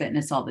physical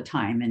fitness all the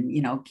time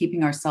and,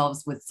 keeping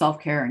ourselves with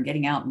self-care and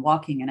getting out and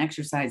walking and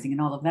exercising and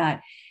all of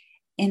that.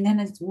 And then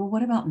it's, well,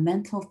 what about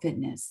mental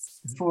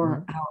fitness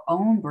for our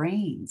own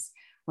brains,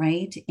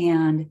 right?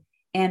 And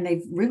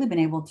they've really been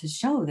able to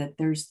show that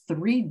there's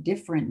 3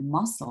 different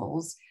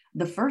muscles.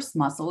 The first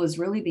muscle is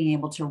really being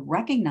able to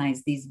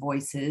recognize these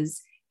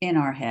voices in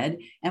our head,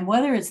 and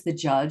whether it's the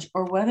judge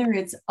or whether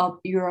it's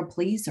you're a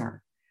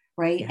pleaser,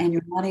 right? And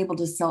you're not able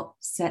to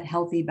set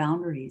healthy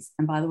boundaries.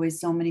 And by the way,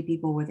 so many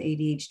people with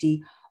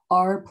ADHD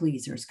are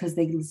pleasers because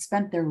they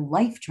spent their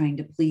life trying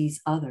to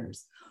please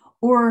others.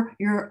 Or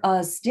you're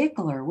a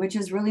stickler, which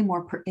is really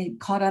more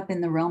caught up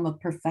in the realm of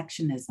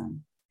perfectionism.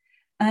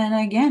 And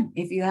again,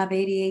 if you have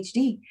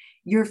ADHD,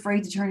 you're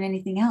afraid to turn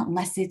anything out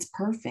unless it's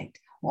perfect.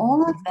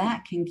 All of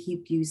that can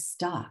keep you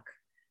stuck,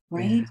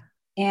 right?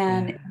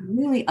 And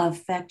really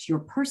affect your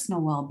personal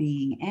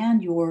well-being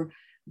and your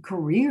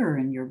career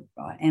and your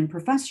and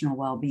professional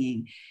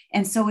well-being.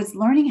 And so it's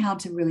learning how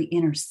to really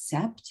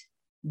intercept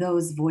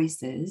those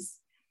voices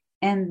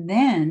and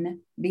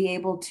then be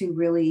able to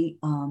really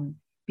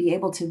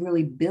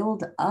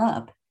build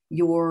up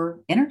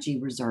your energy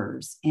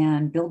reserves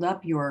and build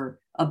up your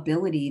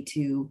ability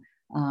to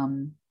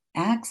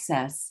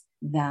access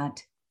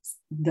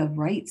the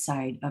right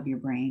side of your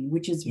brain,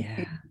 which is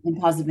in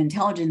positive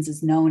intelligence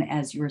is known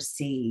as your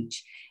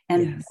sage.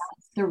 And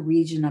that's the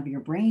region of your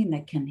brain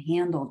that can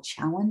handle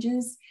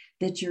challenges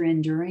that you're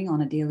enduring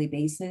on a daily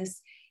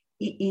basis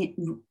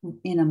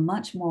in a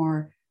much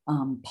more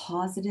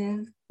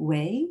positive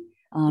way.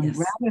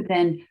 Rather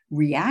than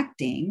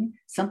reacting,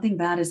 something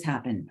bad has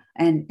happened.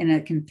 And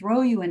it can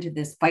throw you into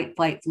this fight,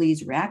 flight,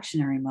 flees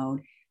reactionary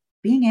mode.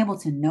 Being able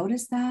to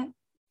notice that,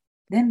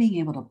 then being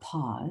able to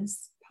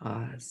pause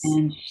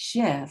and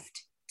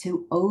shift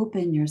to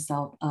open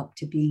yourself up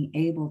to being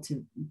able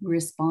to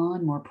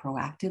respond more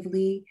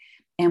proactively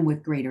and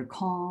with greater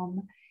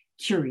calm,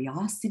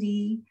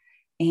 curiosity,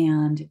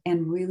 and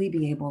really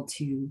be able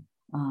to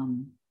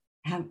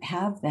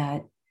have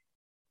that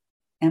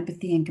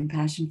empathy and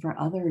compassion for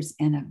others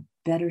and a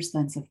better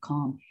sense of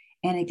calm.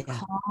 And it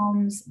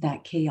calms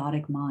that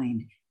chaotic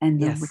mind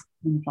and the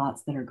racing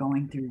thoughts that are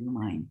going through your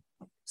mind.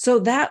 So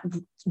that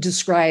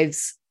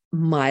describes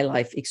my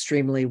life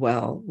extremely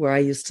well, where I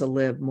used to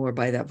live more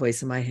by that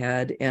voice in my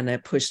head, and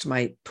it pushed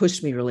me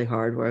really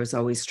hard, where I was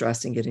always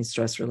stressed and getting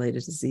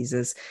stress-related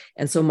diseases.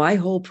 And so my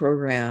whole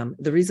program,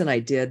 the reason I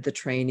did the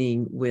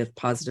training with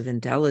positive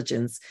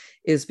intelligence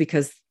is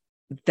because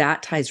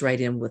that ties right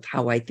in with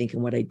how I think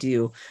and what I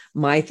do.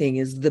 My thing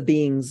is the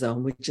being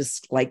zone, which is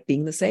like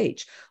being the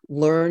sage,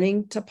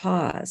 learning to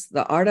pause.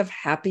 The art of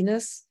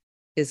happiness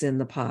is in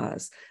the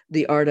pause.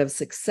 The art of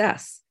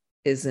success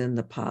is in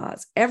the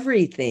pause.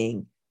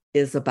 Everything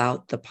is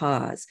about the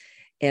pause.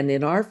 And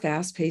in our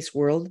fast-paced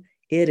world,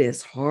 it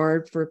is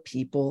hard for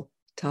people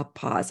to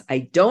pause. I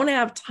don't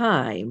have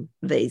time,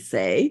 they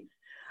say.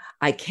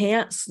 I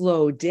can't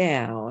slow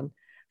down.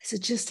 I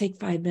said, just take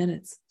 5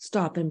 minutes,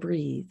 stop and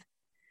breathe.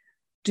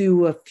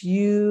 Do a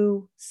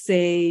few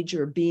sage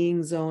or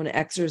being zone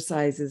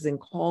exercises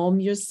and calm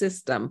your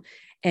system,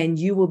 and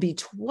you will be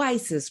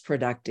twice as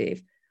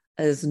productive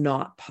as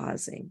not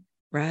pausing,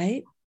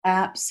 right?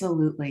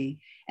 Absolutely.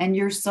 And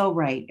you're so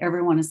right.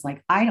 Everyone is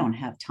like, I don't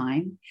have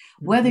time.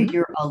 Whether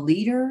you're a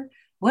leader,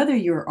 whether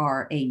you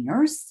are a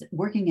nurse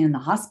working in the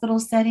hospital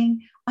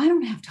setting, I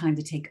don't have time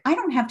to take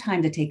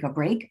a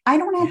break. I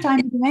don't have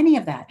time to do any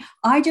of that.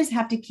 I just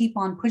have to keep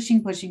on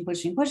pushing,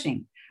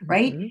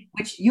 right?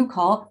 Which you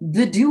call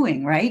the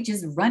doing, right?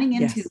 Just running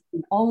into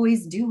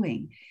always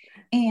doing.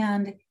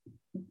 And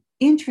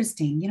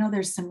interesting,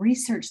 there's some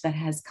research that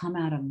has come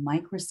out of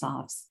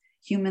Microsoft's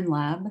Human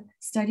Lab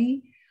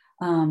study,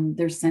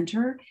 their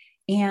center,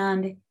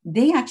 and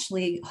they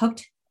actually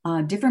hooked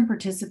different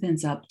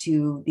participants up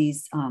to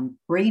these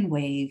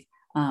brainwave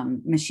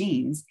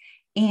machines,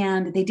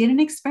 and they did an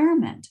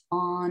experiment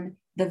on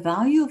the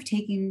value of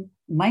taking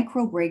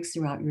micro breaks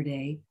throughout your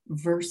day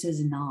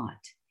versus not.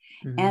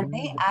 And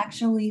they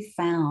actually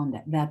found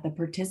that the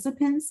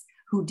participants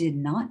who did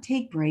not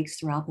take breaks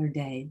throughout their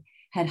day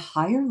had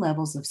higher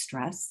levels of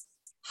stress,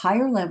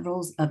 higher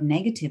levels of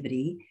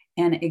negativity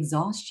and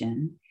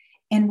exhaustion.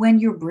 And when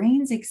your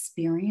brain's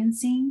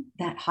experiencing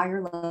that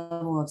higher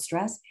level of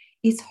stress,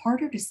 it's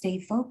harder to stay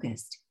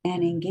focused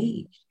and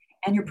engaged.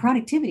 And your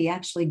productivity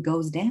actually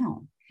goes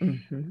down.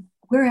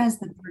 Whereas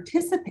the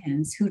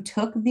participants who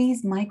took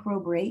these micro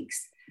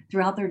breaks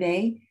throughout their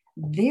day,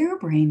 their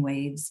brain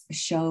waves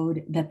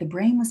showed that the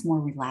brain was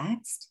more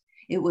relaxed,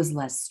 it was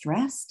less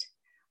stressed,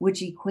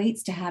 which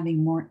equates to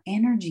having more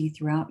energy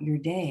throughout your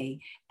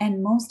day.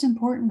 And most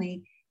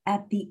importantly,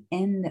 at the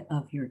end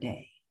of your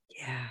day.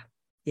 Yeah.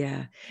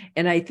 Yeah.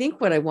 And I think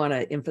what I want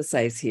to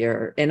emphasize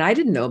here, and I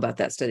didn't know about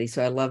that study,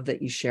 so I love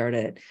that you shared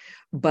it,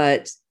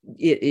 but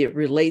it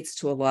relates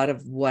to a lot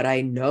of what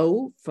I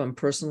know from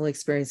personal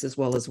experience as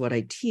well as what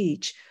I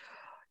teach.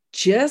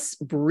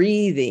 Just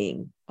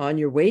breathing on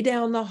your way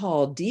down the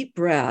hall, deep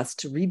breaths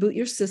to reboot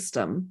your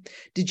system.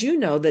 Did you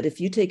know that if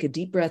you take a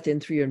deep breath in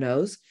through your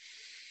nose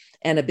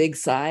and a big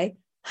sigh,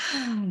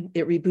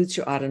 it reboots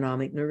your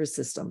autonomic nervous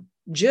system?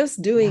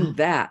 Just doing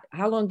that.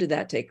 How long did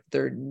that take?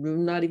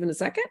 Not even a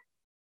second?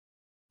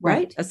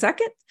 Right? A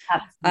second?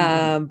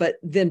 But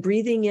then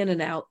breathing in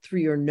and out through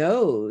your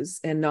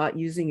nose and not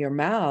using your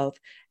mouth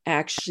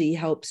actually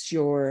helps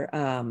your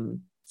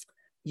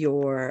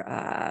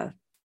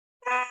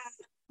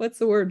what's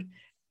the word?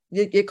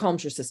 It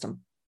calms your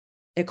system.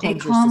 It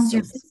calms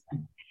your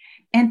system.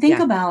 And think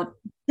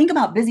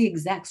about busy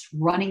execs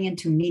running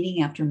into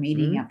meeting after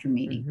meeting after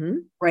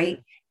meeting,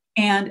 right?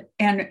 And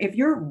if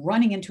you're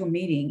running into a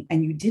meeting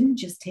and you didn't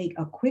just take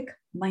a quick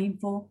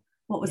mindful,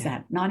 what was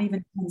that? Not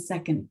even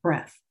 10-second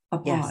breath, a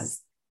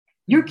pause.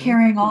 You're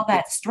carrying all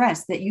that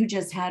stress that you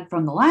just had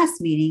from the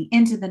last meeting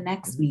into the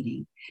next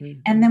meeting.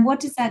 And then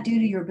what does that do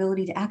to your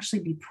ability to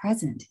actually be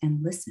present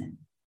and listen?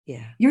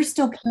 Yeah. You're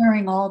still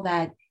carrying all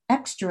that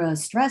extra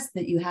stress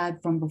that you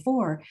had from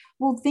before.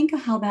 Well, think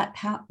of how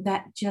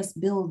that just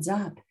builds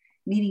up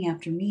meeting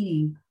after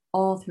meeting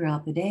all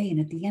throughout the day. And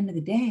at the end of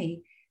the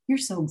day, you're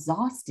so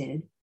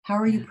exhausted. How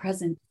are you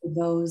present for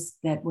those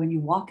that when you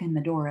walk in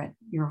the door at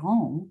your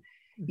home,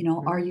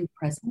 are you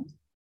present?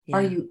 Yeah.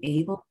 Are you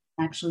able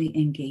to actually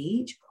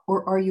engage?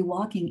 Or are you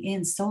walking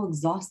in so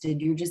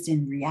exhausted, you're just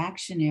in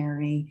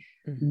reactionary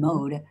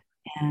mode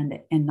and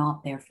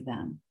not there for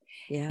them?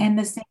 Yeah. And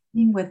the same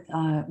thing with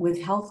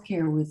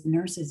healthcare, with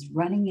nurses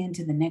running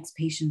into the next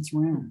patient's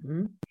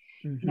room.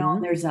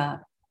 There's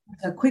a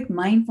quick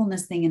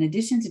mindfulness thing. In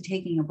addition to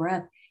taking a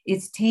breath,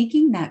 it's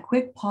taking that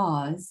quick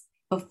pause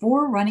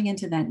before running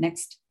into that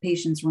next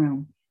patient's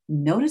room,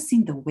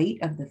 noticing the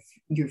weight of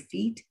your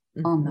feet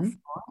on the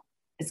floor.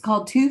 It's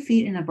called 2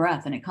 feet in a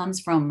breath, and it comes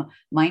from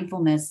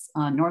Mindfulness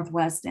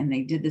Northwest, and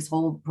they did this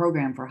whole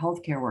program for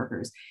healthcare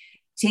workers.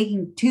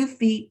 Taking 2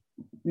 feet,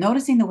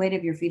 noticing the weight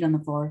of your feet on the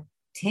floor,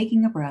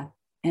 taking a breath,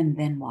 and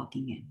then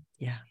walking in.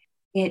 Yeah.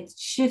 It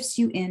shifts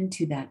you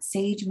into that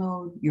sage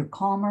mode. You're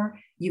calmer.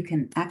 You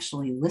can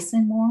actually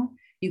listen more.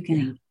 You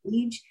can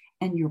engage,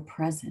 and you're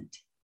present.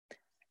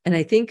 And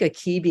I think a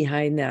key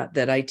behind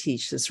that I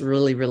teach that's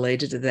really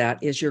related to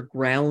that is you're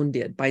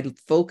grounded by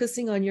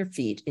focusing on your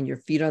feet and your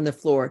feet on the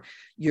floor.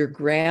 You're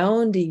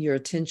grounding your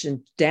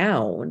attention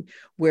down,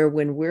 where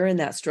when we're in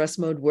that stress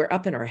mode, we're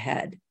up in our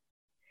head.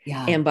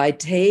 Yeah. And by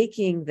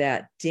taking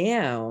that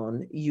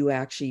down, you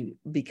actually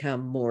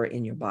become more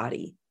in your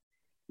body.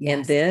 Yes.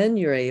 And then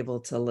you're able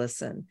to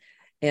listen.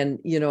 And,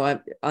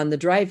 I'm on the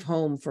drive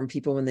home from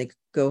people when they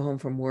go home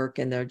from work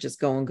and they're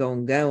just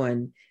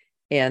going,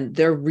 and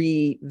they're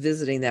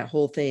revisiting that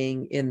whole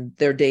thing in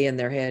their day in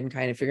their head and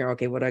kind of figuring,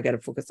 okay, what do I got to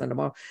focus on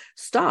tomorrow?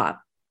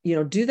 Stop,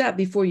 do that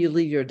before you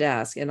leave your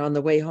desk. And on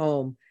the way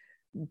home,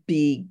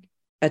 be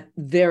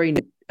very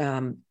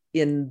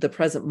in the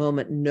present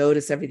moment,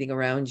 notice everything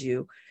around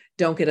you.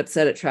 Don't get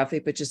upset at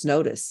traffic, but just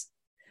notice.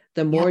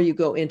 The more you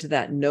go into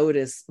that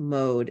notice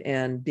mode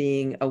and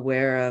being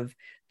aware of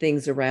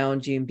things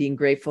around you and being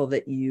grateful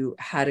that you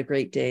had a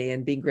great day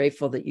and being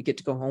grateful that you get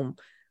to go home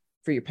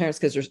for your parents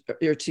because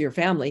you're to your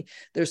family.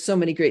 There's so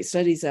many great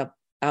studies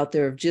out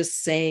there of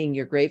just saying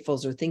you're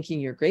gratefuls or thinking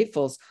you're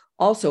gratefuls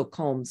also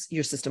calms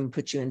your system,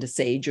 puts you into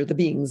sage, or the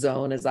being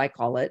zone, as I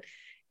call it.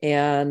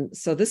 And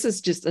so this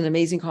is just an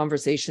amazing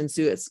conversation,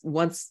 Sue. It's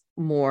once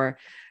more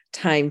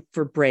time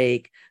for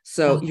break.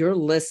 So you're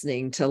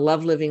listening to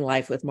Love Living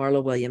Life with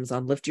Marla Williams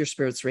on Lift Your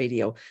Spirits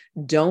Radio.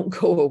 Don't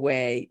go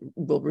away.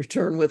 We'll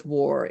return with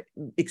more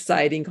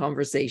exciting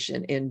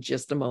conversation in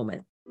just a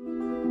moment.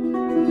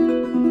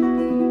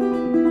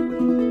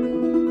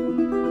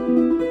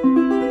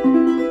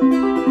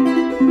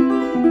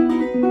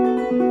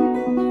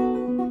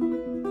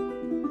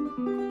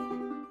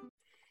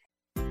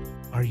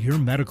 Are your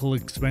medical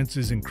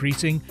expenses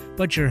increasing,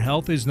 but your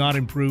health is not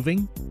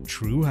improving?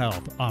 True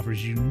Health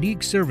offers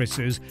unique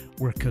services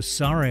where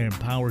Kasara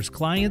empowers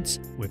clients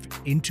with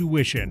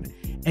intuition,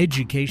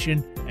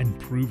 education, and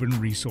proven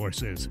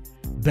resources.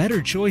 Better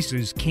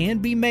choices can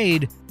be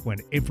made when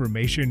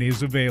information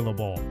is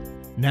available.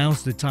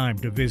 Now's the time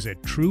to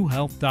visit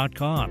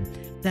truehealth.com.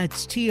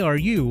 That's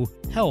TRU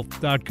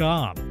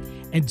health.com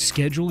and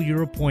schedule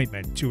your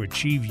appointment to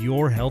achieve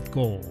your health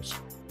goals.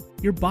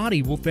 Your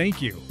body will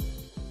thank you.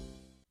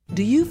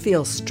 Do you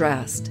feel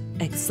stressed,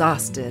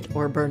 exhausted,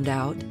 or burned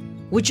out?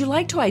 Would you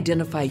like to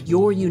identify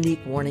your unique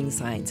warning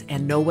signs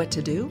and know what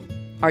to do?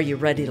 Are you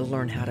ready to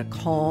learn how to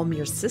calm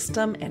your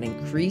system and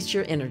increase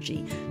your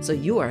energy so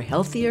you are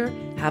healthier,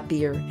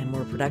 happier, and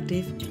more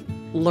productive?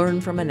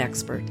 Learn from an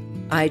expert.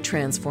 I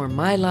transformed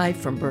my life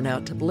from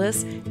burnout to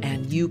bliss,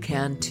 and you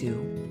can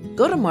too.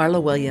 Go to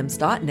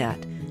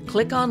marlawilliams.net,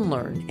 click on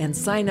Learn, and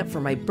sign up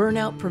for my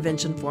Burnout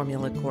Prevention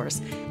Formula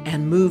course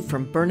and move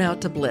from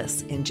burnout to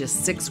bliss in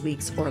just 6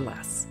 weeks or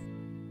less.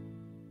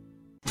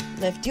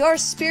 Lift your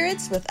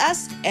spirits with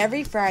us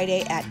every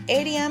Friday at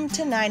 8 a.m.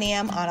 to 9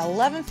 a.m. on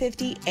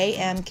 1150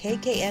 a.m.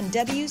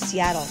 KKNW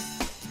Seattle.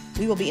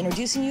 We will be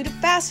introducing you to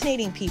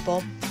fascinating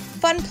people,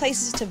 fun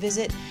places to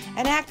visit,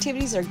 and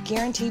activities are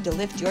guaranteed to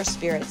lift your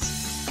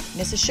spirits.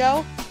 Miss a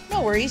show?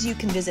 No worries, you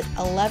can visit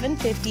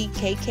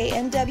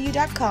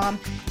 1150kknw.com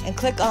and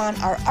click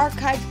on our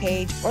archive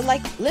page, or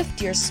like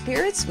Lift Your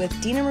Spirits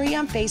with Dina Marie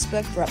on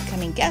Facebook for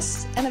upcoming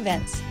guests and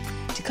events.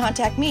 To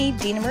contact me,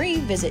 Dina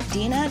Marie, visit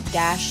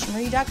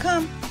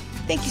dina-marie.com.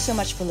 Thank you so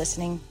much for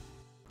listening.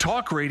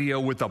 Talk radio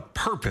with a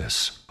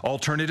purpose.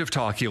 Alternative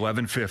Talk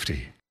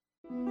 1150.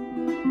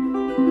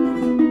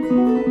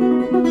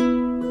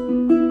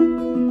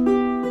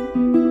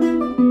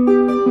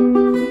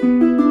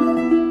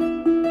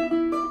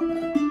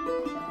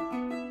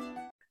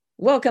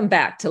 Welcome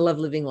back to Love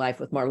Living Life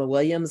with Marla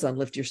Williams on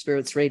Lift Your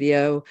Spirits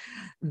Radio.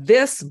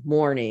 This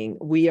morning,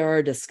 we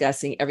are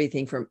discussing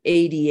everything from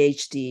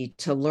ADHD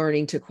to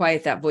learning to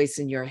quiet that voice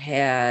in your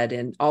head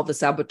and all the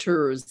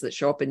saboteurs that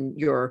show up in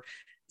your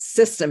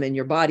system, in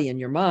your body, and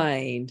your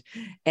mind,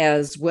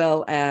 as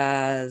well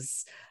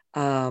as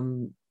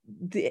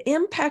the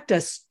impact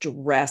of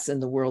stress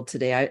in the world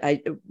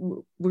today.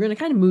 We're going to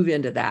kind of move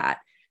into that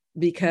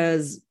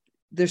because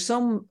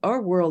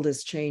our world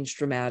has changed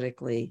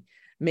dramatically.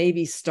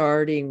 Maybe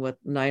starting with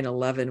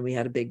 9/11, we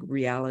had a big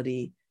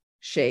reality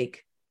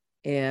shake.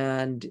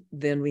 And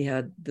then we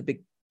had the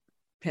big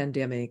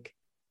pandemic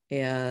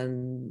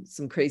and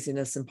some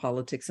craziness in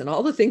politics and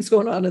all the things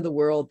going on in the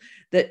world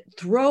that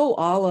throw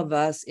all of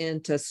us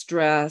into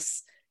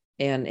stress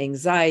and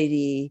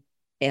anxiety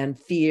and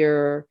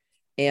fear.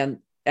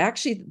 And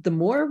actually, the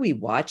more we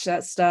watch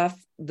that stuff,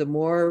 the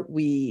more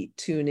we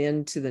tune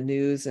into the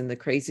news and the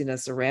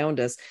craziness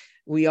around us.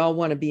 We all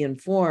want to be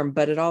informed,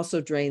 but it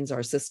also drains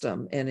our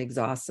system and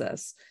exhausts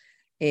us.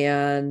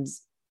 And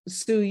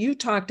Sue, you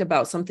talked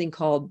about something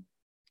called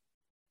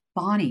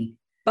Bonnie.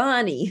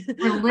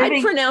 I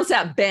pronounce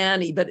that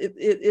Banny, but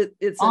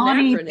it's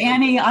Bonnie, an acronym.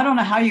 Banny, I don't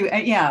know how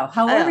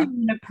however you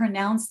want to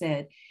pronounce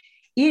it.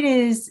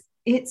 It's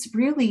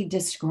really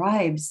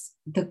describes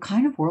the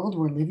kind of world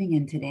we're living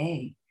in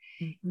today.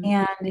 Mm-hmm.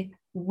 And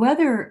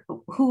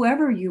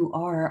whoever you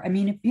are, I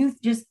mean, if you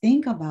just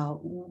think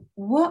about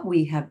what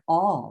we have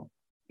all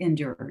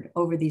endured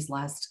over these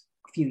last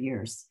few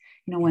years,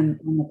 when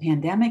the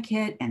pandemic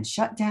hit and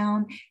shut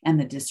down and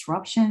the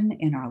disruption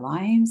in our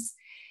lives,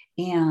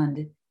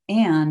 and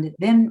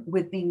then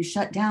with being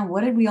shut down,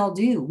 what did we all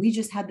do? We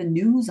just had the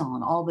news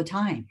on all the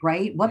time,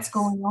 right? What's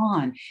going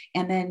on?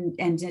 And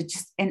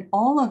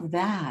all of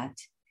that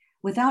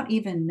without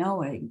even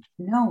knowing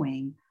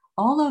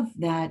all of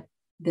that,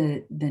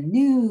 the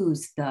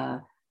news,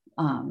 the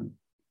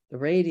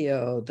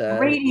radio,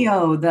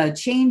 the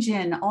change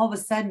in all of a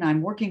sudden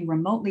I'm working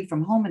remotely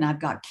from home and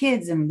I've got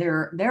kids and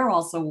they're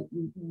also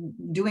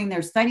doing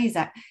their studies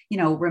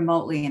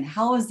remotely. And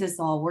how is this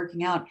all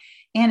working out?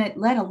 And it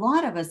led a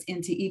lot of us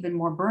into even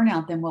more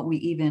burnout than what we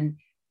even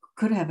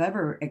could have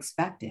ever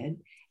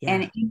expected. Yeah.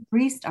 And it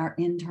increased our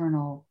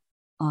internal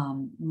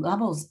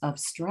levels of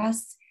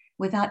stress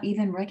without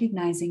even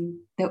recognizing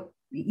that,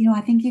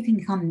 I think you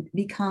can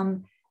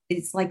become,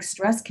 it's like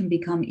stress can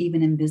become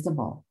even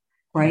invisible,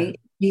 right? Yeah.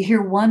 You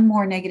hear one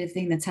more negative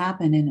thing that's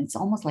happened and it's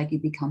almost like you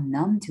become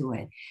numb to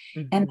it.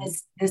 Mm-hmm. And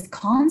this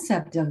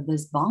concept of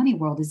this Bonnie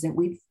world is that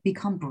we've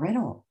become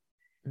brittle.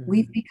 Mm-hmm.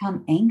 We've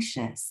become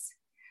anxious.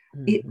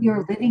 Mm-hmm. If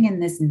you're living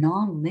in this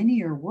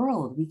non-linear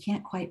world, we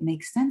can't quite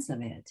make sense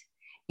of it.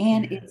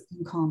 And it's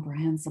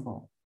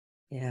incomprehensible.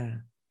 Yeah.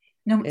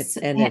 It's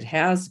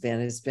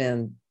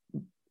been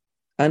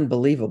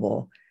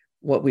unbelievable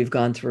what we've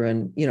gone through.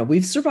 And,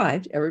 we've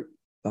survived,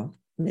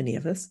 many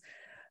of us,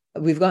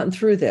 we've gotten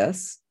through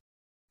this.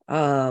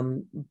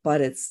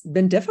 But it's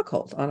been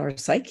difficult on our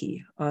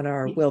psyche, on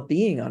our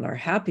well-being, on our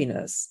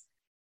happiness.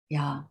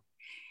 Yeah.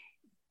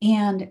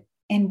 And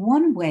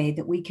one way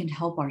that we can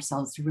help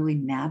ourselves to really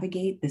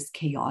navigate this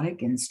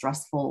chaotic and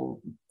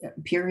stressful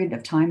period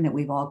of time that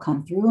we've all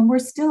come through, and we're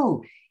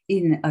still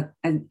in a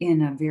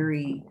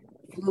very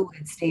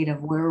fluid state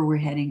of where we're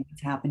heading,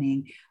 what's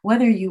happening,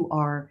 whether you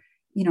are,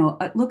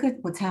 look at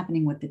what's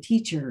happening with the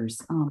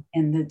teachers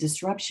and the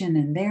disruption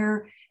in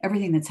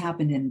everything that's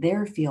happened in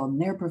their field, in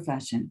their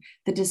profession,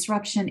 the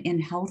disruption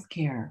in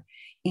healthcare,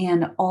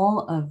 and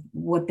all of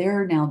what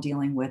they're now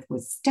dealing with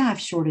staff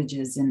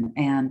shortages and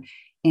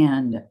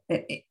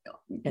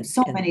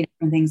so many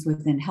different things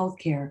within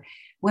healthcare,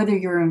 whether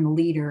you're a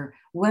leader,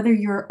 whether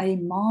you're a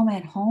mom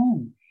at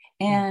home,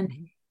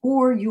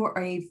 or you're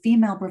a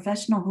female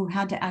professional who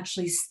had to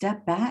actually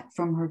step back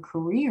from her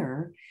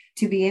career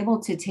to be able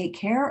to take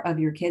care of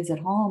your kids at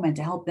home and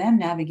to help them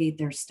navigate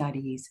their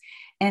studies.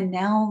 And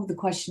now the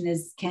question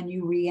is, can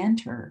you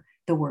re-enter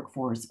the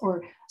workforce?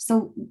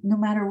 So no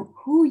matter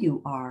who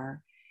you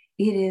are,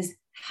 it is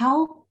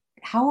how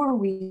are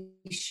we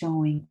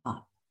showing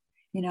up?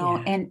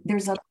 And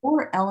there's a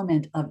core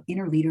element of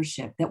inner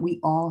leadership that we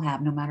all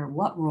have, no matter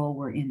what role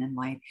we're in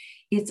life.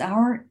 It's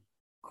our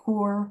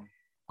core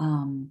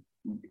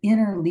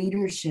inner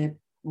leadership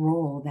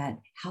role, that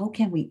how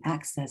can we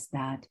access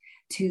that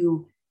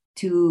to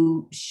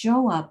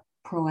show up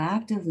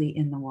proactively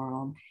in the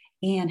world,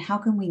 and how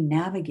can we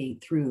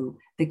navigate through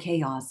the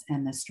chaos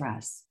and the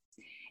stress.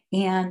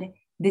 And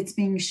it's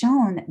being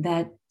shown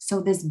that so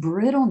this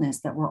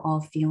brittleness that we're all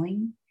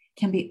feeling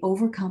can be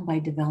overcome by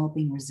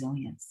developing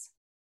resilience.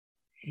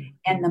 Mm-hmm.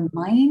 And the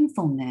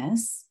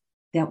mindfulness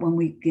that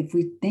if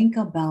we think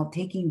about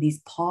taking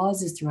these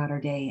pauses throughout our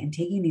day and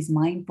taking these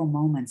mindful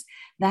moments,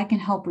 that can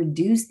help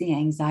reduce the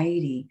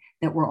anxiety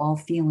that we're all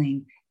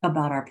feeling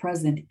about our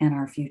present and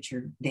our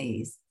future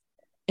days.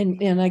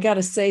 And I got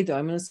to say, though,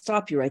 I'm going to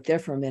stop you right there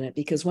for a minute,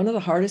 because one of the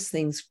hardest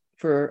things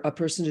for a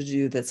person to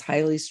do that's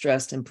highly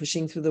stressed and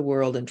pushing through the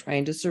world and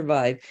trying to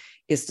survive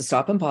is to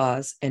stop and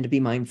pause and to be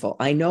mindful.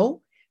 I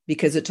know,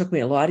 because it took me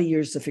a lot of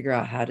years to figure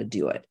out how to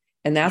do it.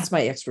 And that's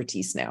my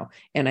expertise now.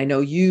 And I know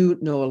you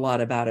know a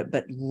lot about it,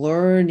 but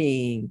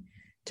learning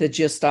to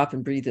just stop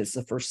and breathe is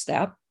the first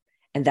step.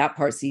 And that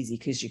part's easy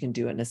because you can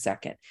do it in a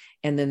second.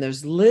 And then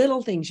there's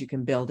little things you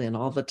can build in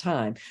all the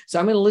time. So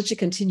I'm going to let you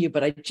continue,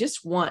 but I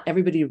just want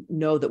everybody to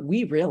know that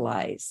we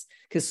realize,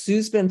 because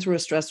Sue's been through a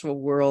stressful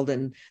world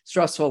and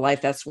stressful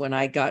life. That's when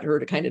I got her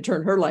to kind of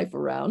turn her life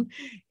around.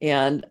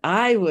 And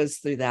I was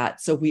through that.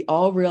 So we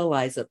all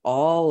realize that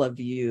all of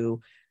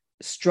you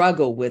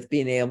struggle with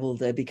being able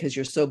to, because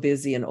you're so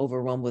busy and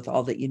overwhelmed with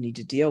all that you need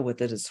to deal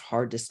with, it's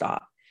hard to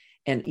stop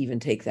and even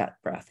take that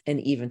breath and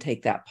even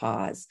take that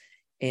pause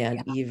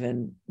and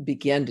even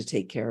begin to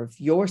take care of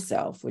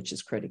yourself, which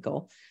is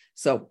critical.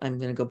 So I'm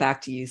going to go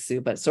back to you, Sue,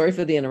 but sorry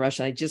for the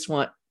interruption. I just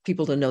want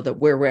people to know that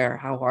we're aware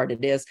how hard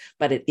it is,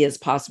 but it is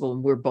possible.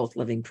 And we're both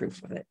living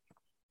proof of it.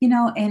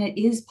 And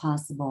it is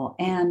possible.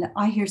 And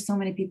I hear so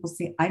many people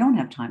say, I don't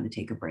have time to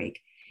take a break.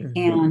 Mm-hmm.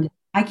 And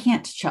I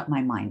can't shut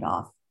my mind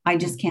off. I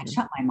just can't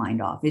shut my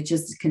mind off. It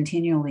just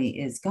continually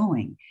is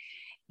going.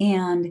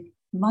 And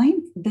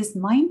this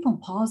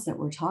mindful pause that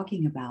we're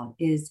talking about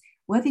is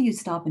whether you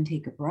stop and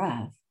take a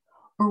breath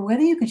or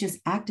whether you can just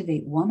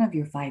activate one of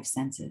your 5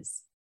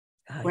 senses,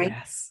 right?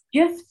 Yes.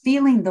 Just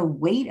feeling the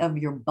weight of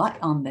your butt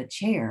on the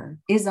chair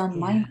is a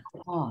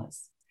mindful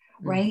pause,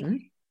 right?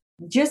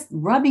 Mm-hmm. Just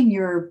rubbing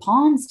your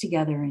palms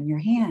together in your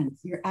hands,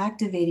 you're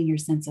activating your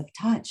sense of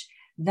touch.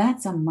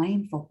 That's a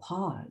mindful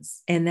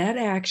pause. And that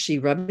actually,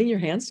 rubbing your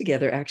hands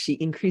together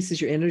actually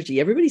increases your energy.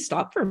 Everybody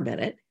stop for a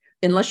minute.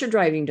 Unless you're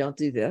driving, don't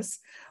do this.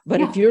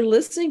 But if you're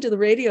listening to the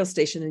radio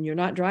station and you're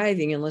not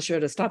driving, unless you're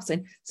at a stop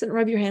sign, sit and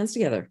rub your hands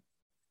together.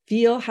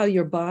 Feel how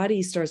your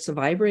body starts to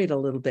vibrate a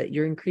little bit.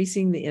 You're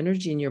increasing the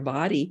energy in your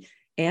body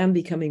and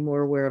becoming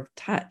more aware of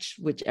touch,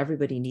 which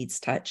everybody needs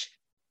touch.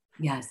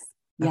 Yes.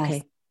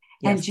 Okay.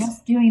 And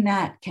just doing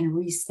that can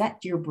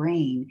reset your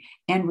brain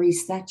and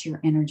reset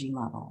your energy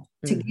level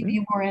to give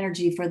you more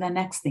energy for the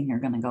next thing you're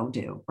going to go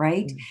do,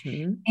 right?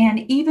 Mm-hmm.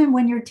 And even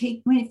when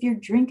if you're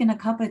drinking a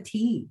cup of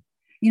tea,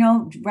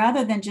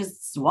 rather than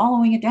just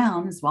swallowing it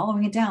down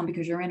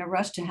because you're in a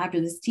rush to have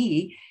this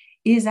tea,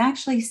 is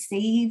actually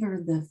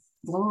savor the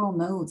floral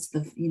notes,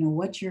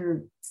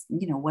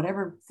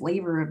 whatever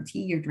flavor of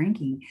tea you're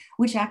drinking,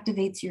 which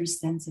activates your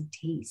sense of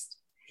taste.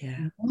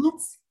 Yeah.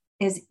 That's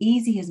as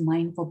easy as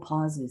mindful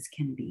pauses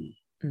can be.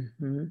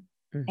 Mm-hmm.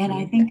 Mm-hmm. And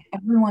I think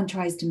everyone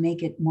tries to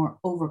make it more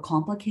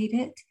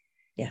overcomplicated.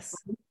 Yes.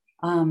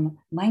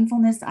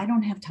 Mindfulness, I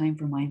don't have time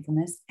for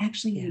mindfulness.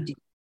 Actually, you do.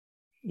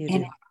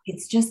 You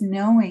it's just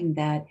knowing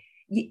that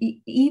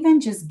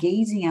even just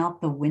gazing out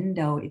the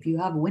window, if you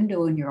have a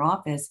window in your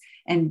office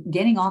and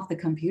getting off the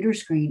computer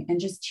screen and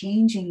just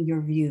changing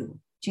your view,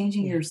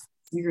 changing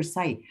your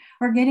sight,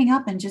 or getting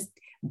up and just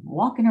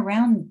walking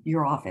around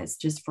your office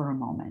just for a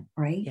moment,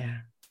 right? Yeah.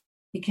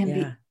 It can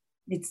be,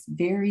 it's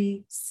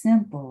very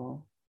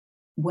simple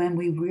when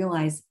we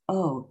realize,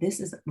 oh, this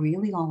is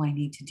really all I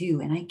need to do.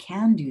 And I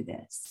can do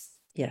this.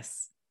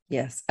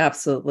 Yes,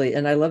 absolutely.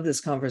 And I love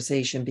this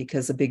conversation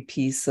because a big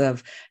piece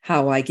of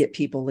how I get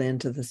people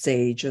into the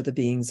sage or the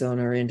being zone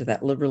or into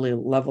that really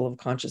level of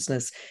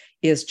consciousness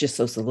is just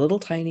those little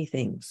tiny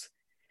things.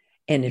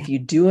 And if you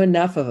do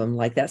enough of them,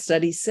 like that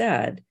study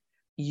said,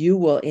 you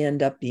will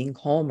end up being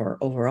calmer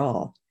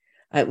overall.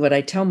 What I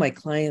tell my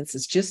clients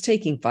is just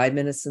taking 5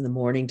 minutes in the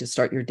morning to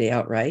start your day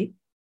out right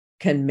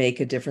can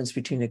make a difference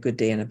between a good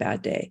day and a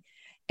bad day.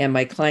 And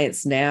my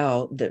clients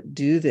now that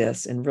do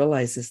this and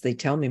realize this, they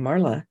tell me,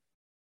 Marla,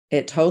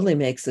 it totally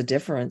makes a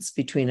difference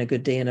between a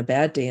good day and a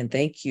bad day. And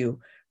thank you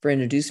for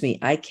introducing me.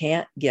 I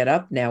can't get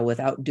up now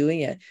without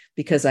doing it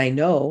because I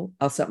know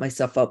I'll set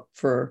myself up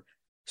for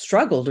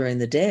struggle during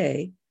the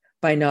day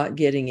by not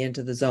getting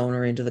into the zone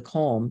or into the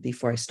calm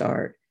before I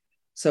start.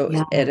 So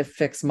it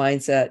affects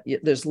mindset.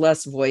 There's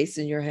less voice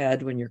in your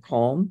head when you're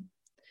calm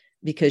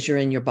because you're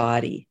in your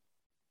body.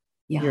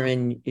 Yeah.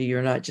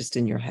 You're not just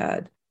in your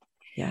head.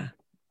 Yeah.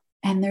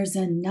 And there's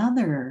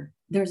another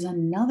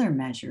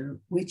measure,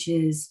 which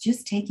is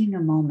just taking a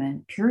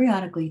moment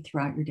periodically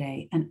throughout your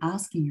day and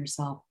asking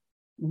yourself,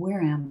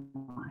 where am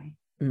I?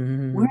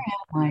 Mm-hmm. Where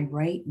am I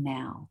right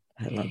now?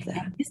 I love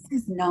that. And this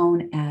is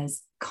known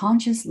as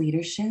conscious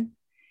leadership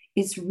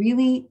it's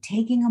really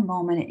taking a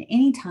moment at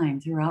any time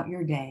throughout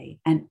your day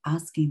and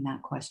asking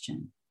that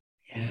question.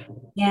 Yeah.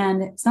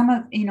 And some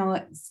of,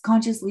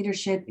 conscious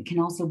leadership, it can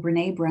also,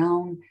 Brene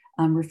Brown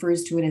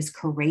refers to it as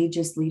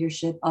courageous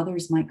leadership.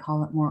 Others might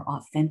call it more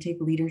authentic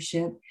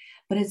leadership,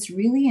 but it's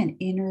really an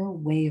inner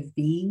way of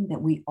being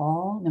that we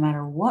all, no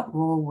matter what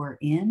role we're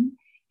in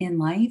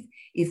life,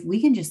 if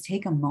we can just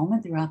take a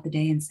moment throughout the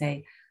day and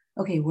say,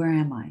 okay, where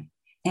am I?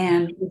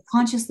 And with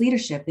conscious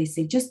leadership, they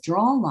say, just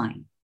draw a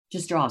line,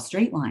 just draw a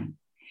straight line.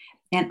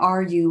 And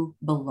are you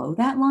below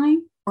that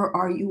line or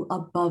are you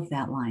above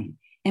that line?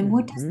 And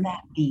what does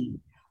that mean?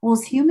 Well,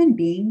 as human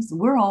beings,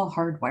 we're all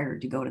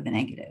hardwired to go to the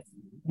negative.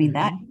 I mean,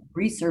 that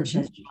research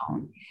has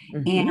shown.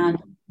 And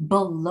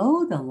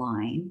below the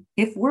line,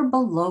 if we're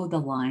below the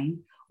line,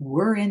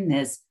 we're in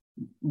this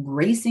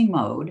racing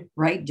mode,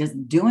 right?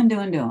 Just doing.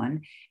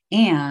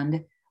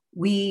 And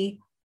we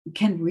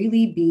can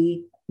really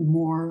be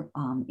more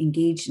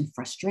engaged in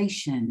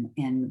frustration.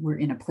 And we're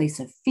in a place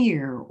of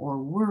fear or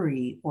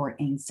worry or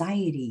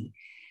anxiety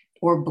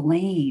or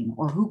blame,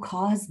 or who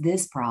caused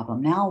this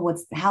problem? Now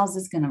how's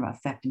this going to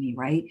affect me,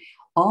 right?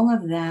 All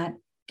of that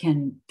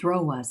can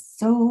throw us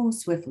so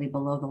swiftly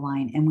below the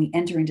line, and we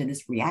enter into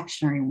this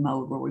reactionary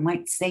mode where we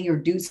might say or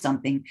do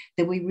something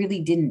that we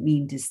really didn't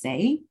mean to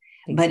say,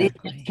 but it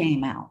just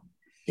came out.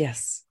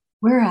 Yes.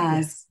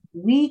 Whereas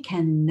we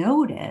can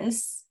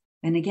notice,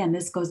 and again,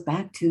 this goes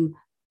back to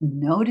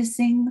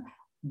noticing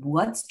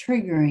what's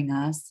triggering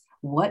us,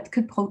 what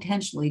could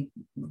potentially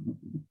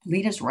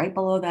lead us right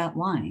below that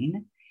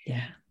line.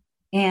 Yeah.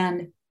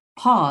 And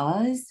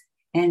pause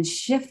and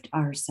shift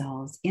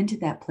ourselves into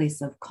that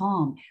place of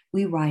calm.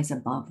 We rise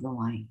above the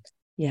line.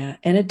 Yeah.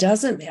 And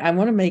I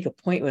want to make a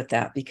point with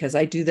that because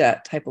I do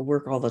that type of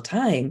work all the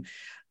time.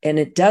 And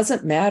it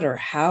doesn't matter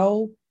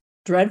how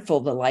dreadful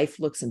the life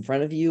looks in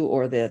front of you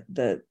or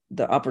the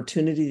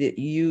opportunity that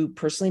you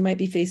personally might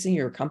be facing,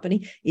 your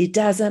company, it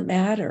doesn't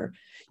matter.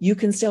 You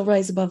can still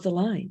rise above the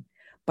line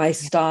by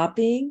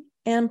stopping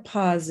and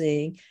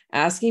pausing,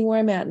 asking where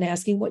I'm at and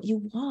asking what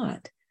you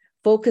want.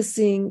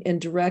 Focusing and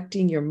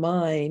directing your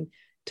mind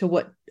to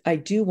what I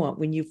do want.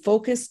 When you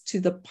focus to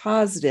the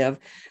positive,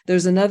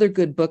 there's another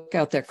good book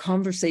out there,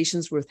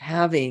 Conversations Worth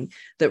Having,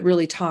 that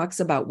really talks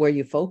about where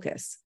you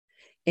focus.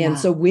 And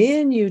so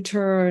when you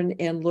turn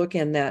and look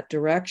in that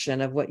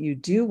direction of what you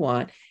do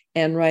want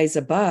and rise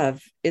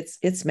above,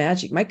 it's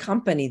magic. My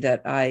company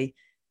that I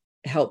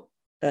helped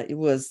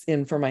was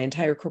in for my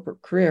entire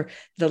corporate career,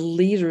 the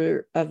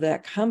leader of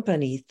that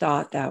company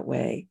thought that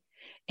way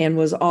and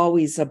was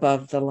always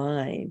above the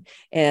line.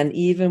 And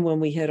even when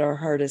we hit our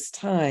hardest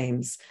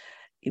times,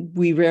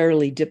 we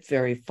rarely dip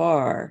very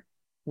far.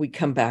 We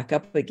come back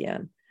up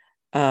again.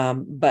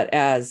 But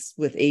as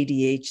with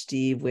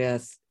ADHD,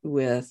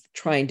 with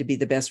trying to be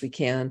the best we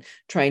can,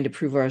 trying to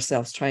prove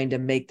ourselves, trying to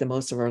make the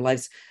most of our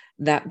lives,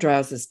 that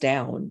drives us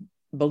down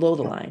below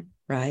the line,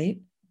 right?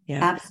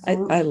 Yeah,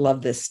 I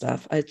love this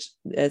stuff.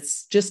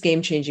 It's just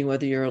game changing,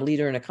 whether you're a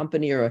leader in a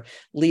company or a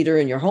leader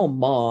in your home.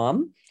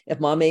 Mom, if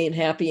mom ain't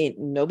happy, ain't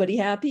nobody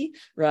happy,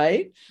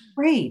 right?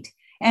 Great.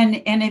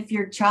 And if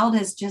your child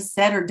has just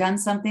said or done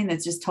something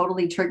that's just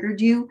totally triggered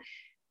you,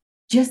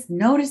 just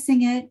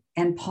noticing it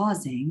and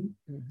pausing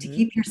to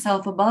keep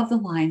yourself above the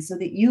line so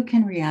that you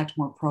can react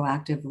more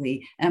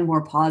proactively and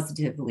more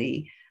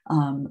positively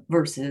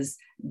versus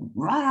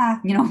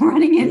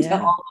running into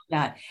all of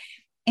that.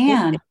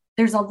 And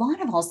there's a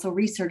lot of also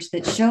research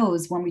that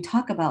shows when we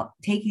talk about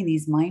taking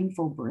these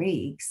mindful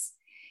breaks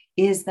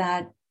is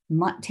that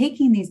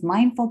taking these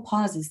mindful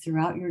pauses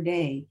throughout your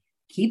day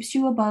keeps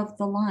you above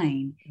the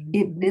line.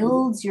 It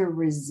builds your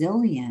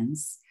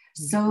resilience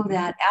so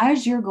that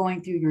as you're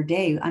going through your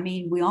day, I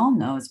mean, we all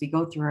know as we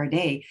go through our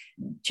day,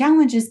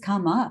 challenges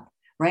come up,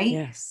 right?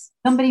 Yes.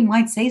 Somebody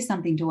might say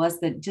something to us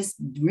that just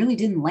really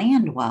didn't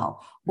land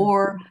well.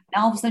 Or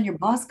now all of a sudden your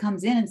boss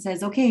comes in and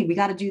says, okay, we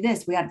got to do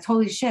this. We got to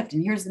totally shift.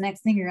 And here's the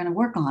next thing you're going to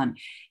work on.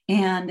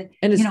 And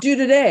it's due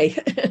today.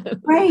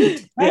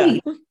 Right. Yeah.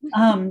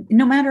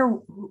 No matter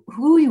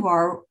who you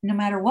are, no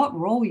matter what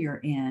role you're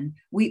in,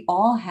 we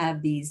all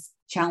have these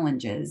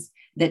challenges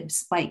that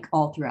spike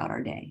all throughout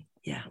our day.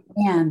 Yeah.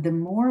 And the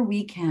more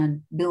we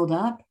can build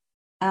up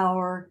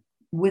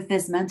with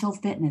this mental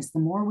fitness, the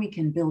more we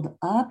can build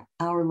up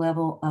our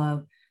level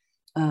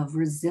of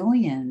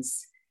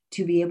resilience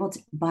to be able to,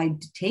 by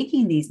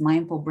taking these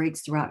mindful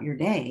breaks throughout your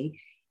day,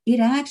 it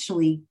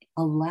actually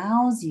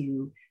allows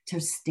you to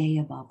stay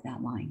above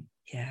that line.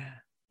 Yeah.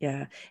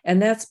 Yeah.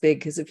 And that's big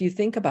because if you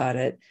think about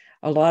it,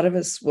 a lot of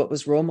us, what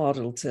was role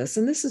modeled to us,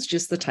 and this is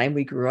just the time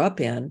we grew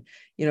up in,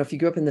 if you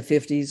grew up in the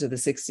 50s or the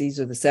 60s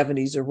or the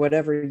 70s or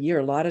whatever year,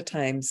 a lot of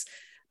times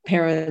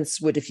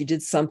parents would, if you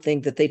did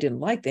something that they didn't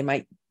like, they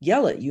might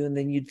yell at you and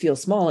then you'd feel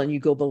small and you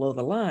go below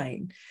the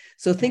line.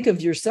 So think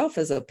of yourself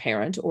as a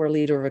parent or a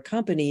leader of a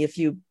company. If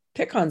you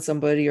pick on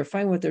somebody or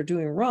find what they're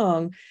doing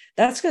wrong,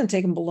 that's going to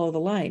take them below the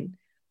line.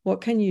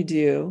 What can you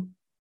do?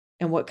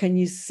 And what can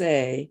you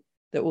say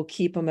that will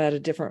keep them at a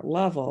different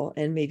level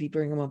and maybe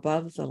bring them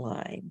above the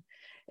line?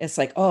 It's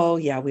like, oh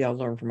yeah, we all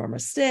learn from our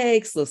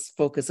mistakes. Let's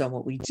focus on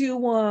what we do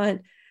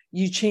want.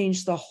 you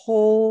change the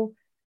whole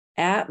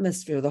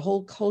atmosphere, the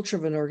whole culture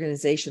of an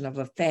organization, of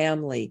a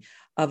family,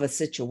 of a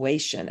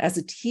situation. As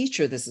a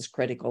teacher, this is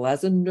critical.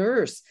 As a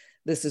nurse,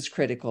 this is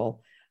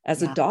critical.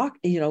 As a doc,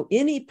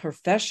 any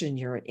profession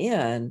you're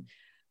in,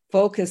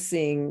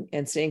 focusing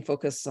and staying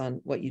focused on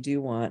what you do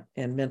want,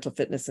 and mental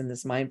fitness and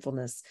this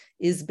mindfulness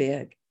is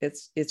big.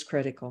 It's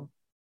critical.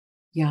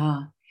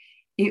 Yeah,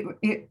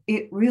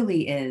 it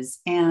really is.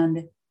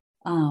 And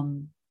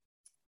I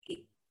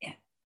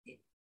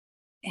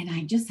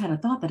just had a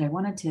thought that I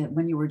wanted to,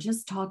 when you were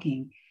just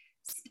talking,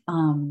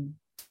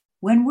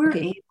 when we're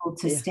able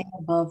to stay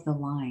above the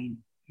line,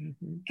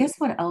 guess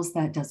what else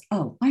that does?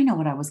 Oh, I know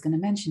what I was going to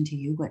mention to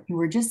you. What you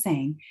were just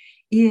saying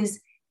is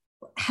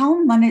how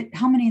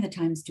many of the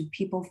times do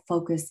people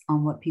focus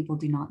on what people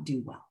do not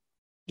do well?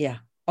 Yeah.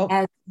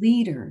 As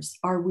leaders,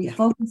 are we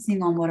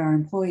focusing on what our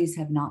employees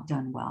have not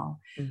done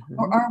well?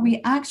 Or are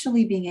we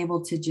actually being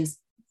able to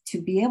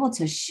be able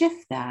to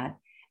shift that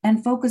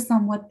and focus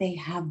on what they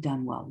have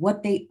done well,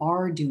 what they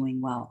are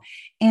doing well?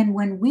 And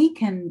when we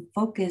can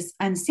focus,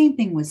 and same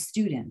thing with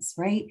students,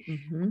 right?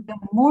 The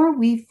more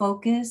we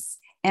focus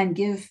and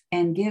give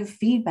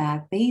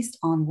feedback based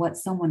on what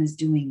someone is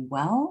doing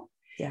well,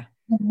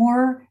 the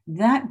more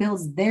that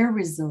builds their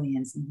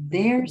resilience,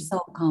 their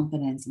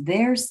self-confidence,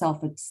 their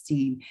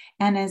self-esteem.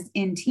 And as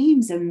in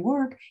teams and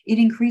work, it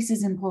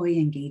increases employee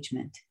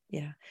engagement.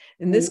 Yeah.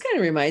 And this kind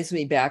of reminds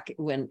me back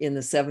when in the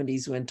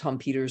 70s, when Tom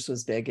Peters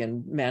was big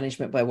in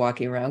management, by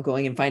walking around,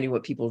 going and finding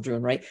what people were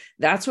doing right.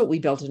 That's what we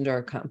built into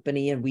our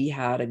company. And we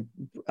had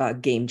a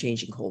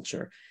game-changing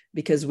culture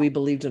because we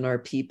believed in our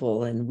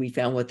people and we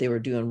found what they were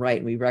doing right.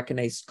 And we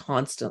recognized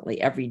constantly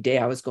every day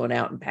I was going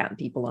out and patting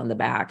people on the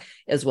back,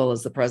 as well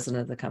as the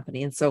president of the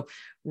company. And so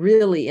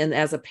really, and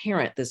as a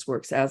parent, this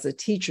works. As a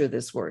teacher,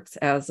 this works.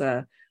 As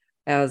a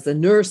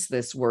nurse,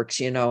 this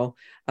works. A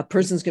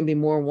person's going to be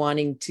more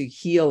wanting to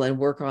heal and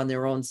work on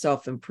their own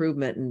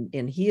self-improvement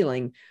and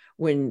healing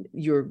when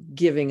you're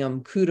giving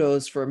them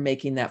kudos for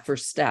making that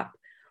first step,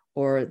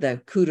 or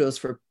the kudos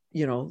for,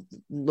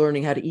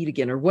 learning how to eat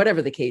again, or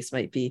whatever the case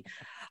might be.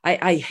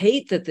 I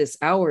hate that this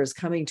hour is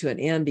coming to an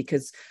end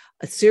because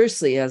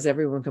seriously, as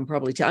everyone can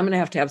probably tell, I'm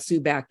going to have Sue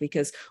back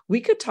because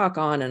we could talk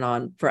on and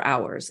on for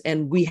hours.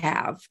 And we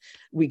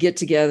get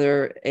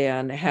together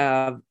and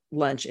have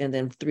lunch, and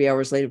then 3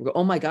 hours later we go,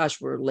 oh my gosh,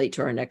 we're late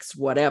to our next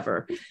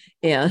whatever.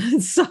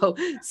 And so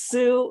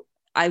Sue,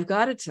 I've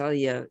got to tell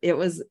you, it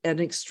was an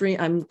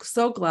extreme. I'm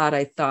so glad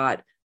I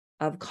thought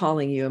of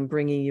calling you and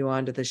bringing you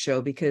onto the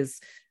show, because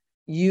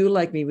you,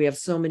 like me, we have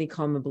so many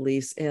common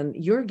beliefs, and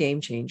you're a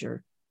game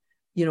changer.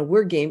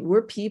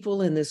 We're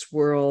people in this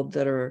world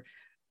that are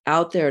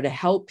out there to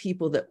help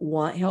people that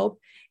want help,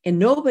 and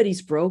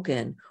nobody's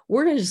broken.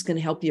 We're just going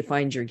to help you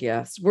find your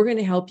gifts. We're going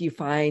to help you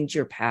find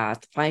your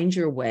path, find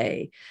your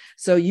way.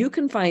 So you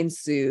can find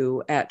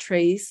Sue at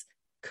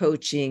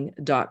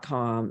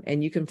tracecoaching.com,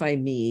 and you can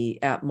find me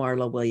at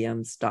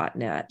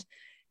marlawilliams.net.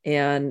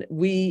 And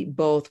we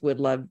both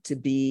would love to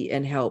be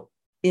and help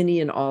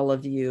any and all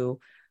of you.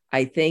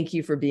 I thank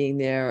you for being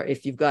there.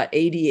 If you've got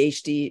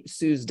ADHD,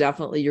 Sue's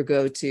definitely your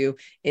go-to.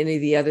 Any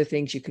of the other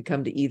things, you could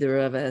come to either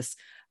of us.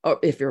 Or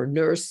if you're a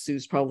nurse,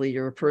 Sue's probably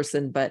your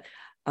person. But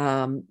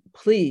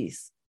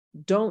please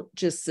don't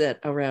just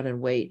sit around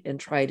and wait and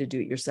try to do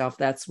it yourself.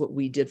 That's what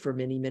we did for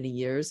many, many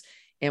years.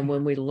 And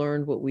when we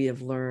learned what we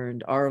have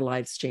learned, our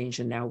lives change,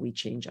 and now we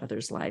change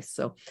others' lives.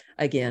 So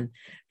again,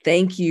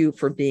 thank you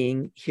for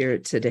being here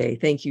today.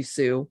 Thank you,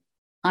 Sue.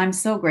 I'm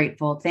so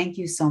grateful. Thank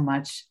you so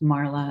much,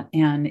 Marla.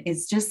 And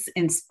it's just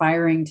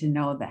inspiring to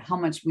know that how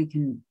much we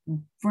can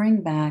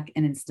bring back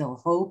and instill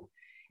hope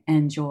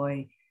and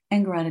joy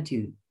and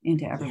gratitude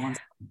into everyone's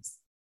lives.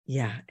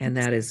 Yeah, and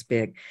that is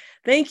big.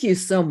 Thank you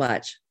so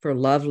much for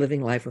Love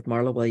Living Life with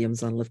Marla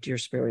Williams on Lift Your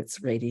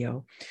Spirits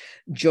Radio.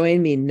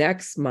 Join me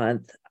next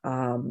month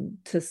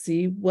to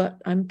see what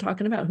I'm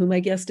talking about, who my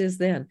guest is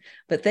then.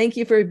 But thank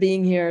you for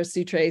being here,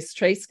 Sue Trace,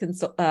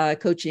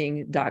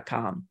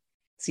 tracecoaching.com.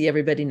 See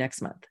everybody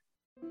next month.